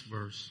last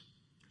verse,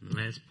 and the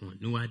last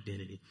point, new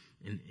identity.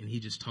 And he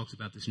just talks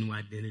about this new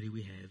identity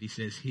we have. He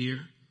says here,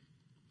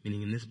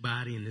 meaning in this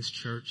body, in this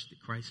church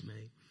that Christ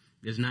made,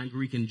 there's not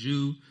Greek and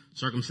Jew,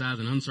 circumcised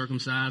and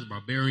uncircumcised,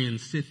 barbarian,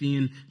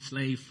 Scythian,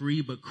 slave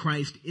free, but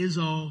Christ is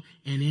all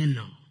and in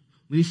all.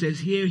 When he says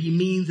here, he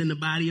means in the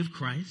body of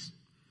Christ.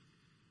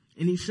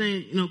 And he's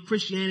saying,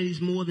 Christianity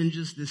is more than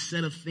just this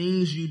set of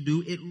things you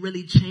do. It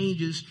really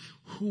changes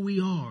who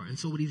we are. And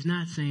so what he's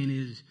not saying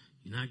is,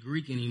 you're not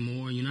Greek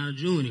anymore. You're not a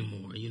Jew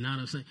anymore.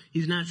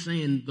 He's not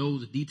saying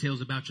those details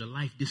about your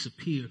life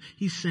disappear.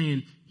 He's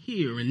saying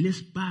here in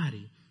this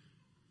body,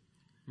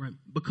 right?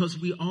 Because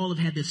we all have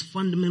had this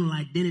fundamental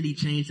identity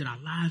change that our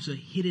lives are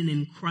hidden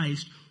in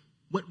Christ.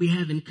 What we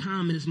have in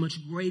common is much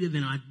greater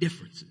than our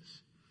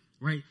differences.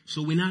 right?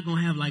 So we're not going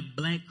to have like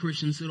black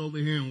Christians sit over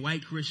here and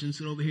white Christians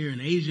sit over here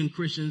and Asian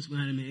Christians, we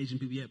haven't been Asian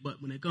people yet,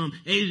 but when they come,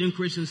 Asian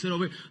Christians sit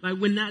over here. Like,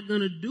 we're not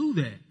going to do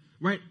that,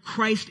 right?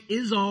 Christ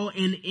is all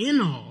and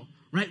in all,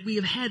 right? We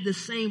have had the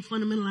same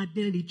fundamental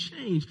identity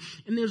change.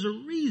 And there's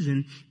a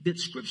reason that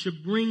Scripture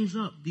brings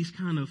up these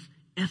kind of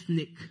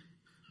ethnic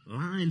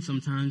lines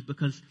sometimes,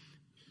 because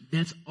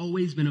that's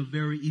always been a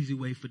very easy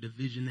way for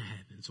division to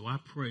happen. So our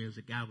prayer is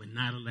that God would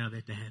not allow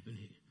that to happen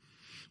here,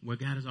 where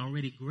God has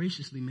already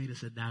graciously made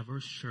us a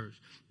diverse church,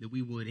 that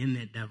we would, in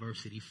that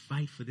diversity,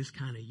 fight for this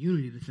kind of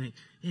unity to think,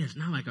 yeah, it's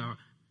not like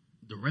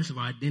the rest of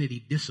our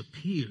identity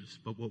disappears,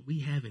 but what we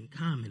have in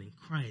common in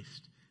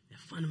Christ, that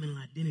fundamental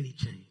identity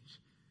change,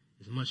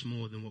 is much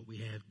more than what we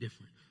have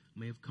different.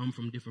 We may have come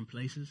from different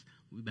places,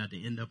 we're about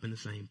to end up in the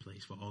same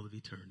place for all of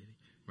eternity,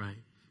 right?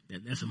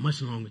 That's a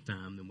much longer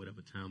time than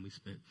whatever time we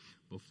spent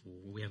before.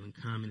 What we have in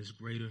common is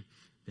greater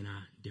than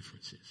our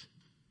differences.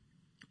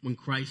 When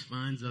Christ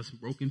finds us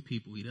broken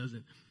people, he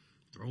doesn't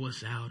throw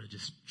us out or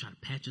just try to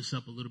patch us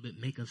up a little bit,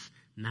 make us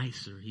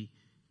nicer. He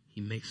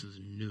makes us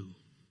new.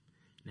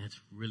 And that's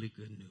really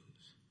good news.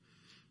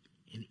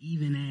 And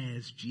even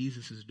as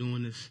Jesus is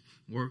doing this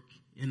work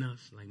in us,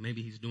 like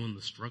maybe he's doing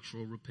the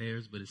structural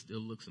repairs, but it still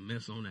looks a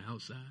mess on the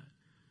outside,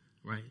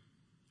 right?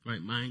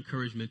 Right. My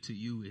encouragement to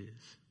you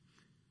is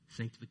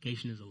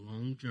sanctification is a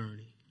long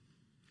journey.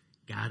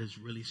 God is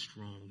really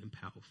strong and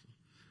powerful.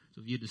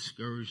 So if you're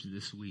discouraged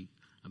this week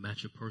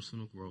about your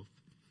personal growth,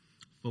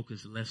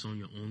 focus less on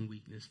your own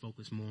weakness.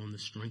 Focus more on the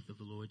strength of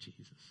the Lord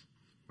Jesus,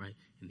 right?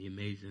 And the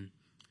amazing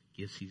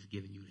gifts he's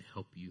given you to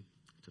help you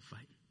to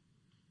fight.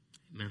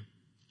 Amen.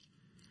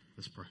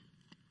 Let's pray.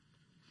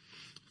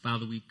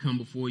 Father, we come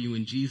before you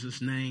in Jesus'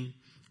 name,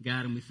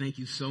 God, and we thank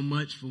you so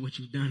much for what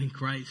you've done in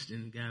Christ.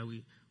 And God,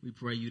 we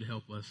pray you to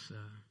help us,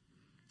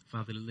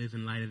 Father, to live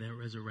in light of that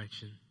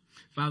resurrection.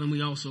 Father,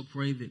 we also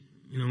pray that,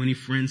 any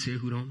friends here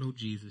who don't know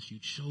Jesus,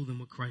 you'd show them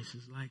what Christ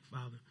is like,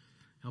 Father.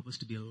 Help us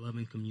to be a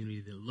loving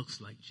community that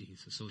looks like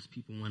Jesus. So as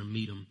people want to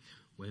meet him,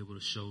 we're able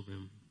to show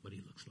them what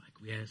he looks like.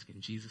 We ask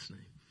in Jesus' name.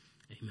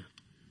 Amen.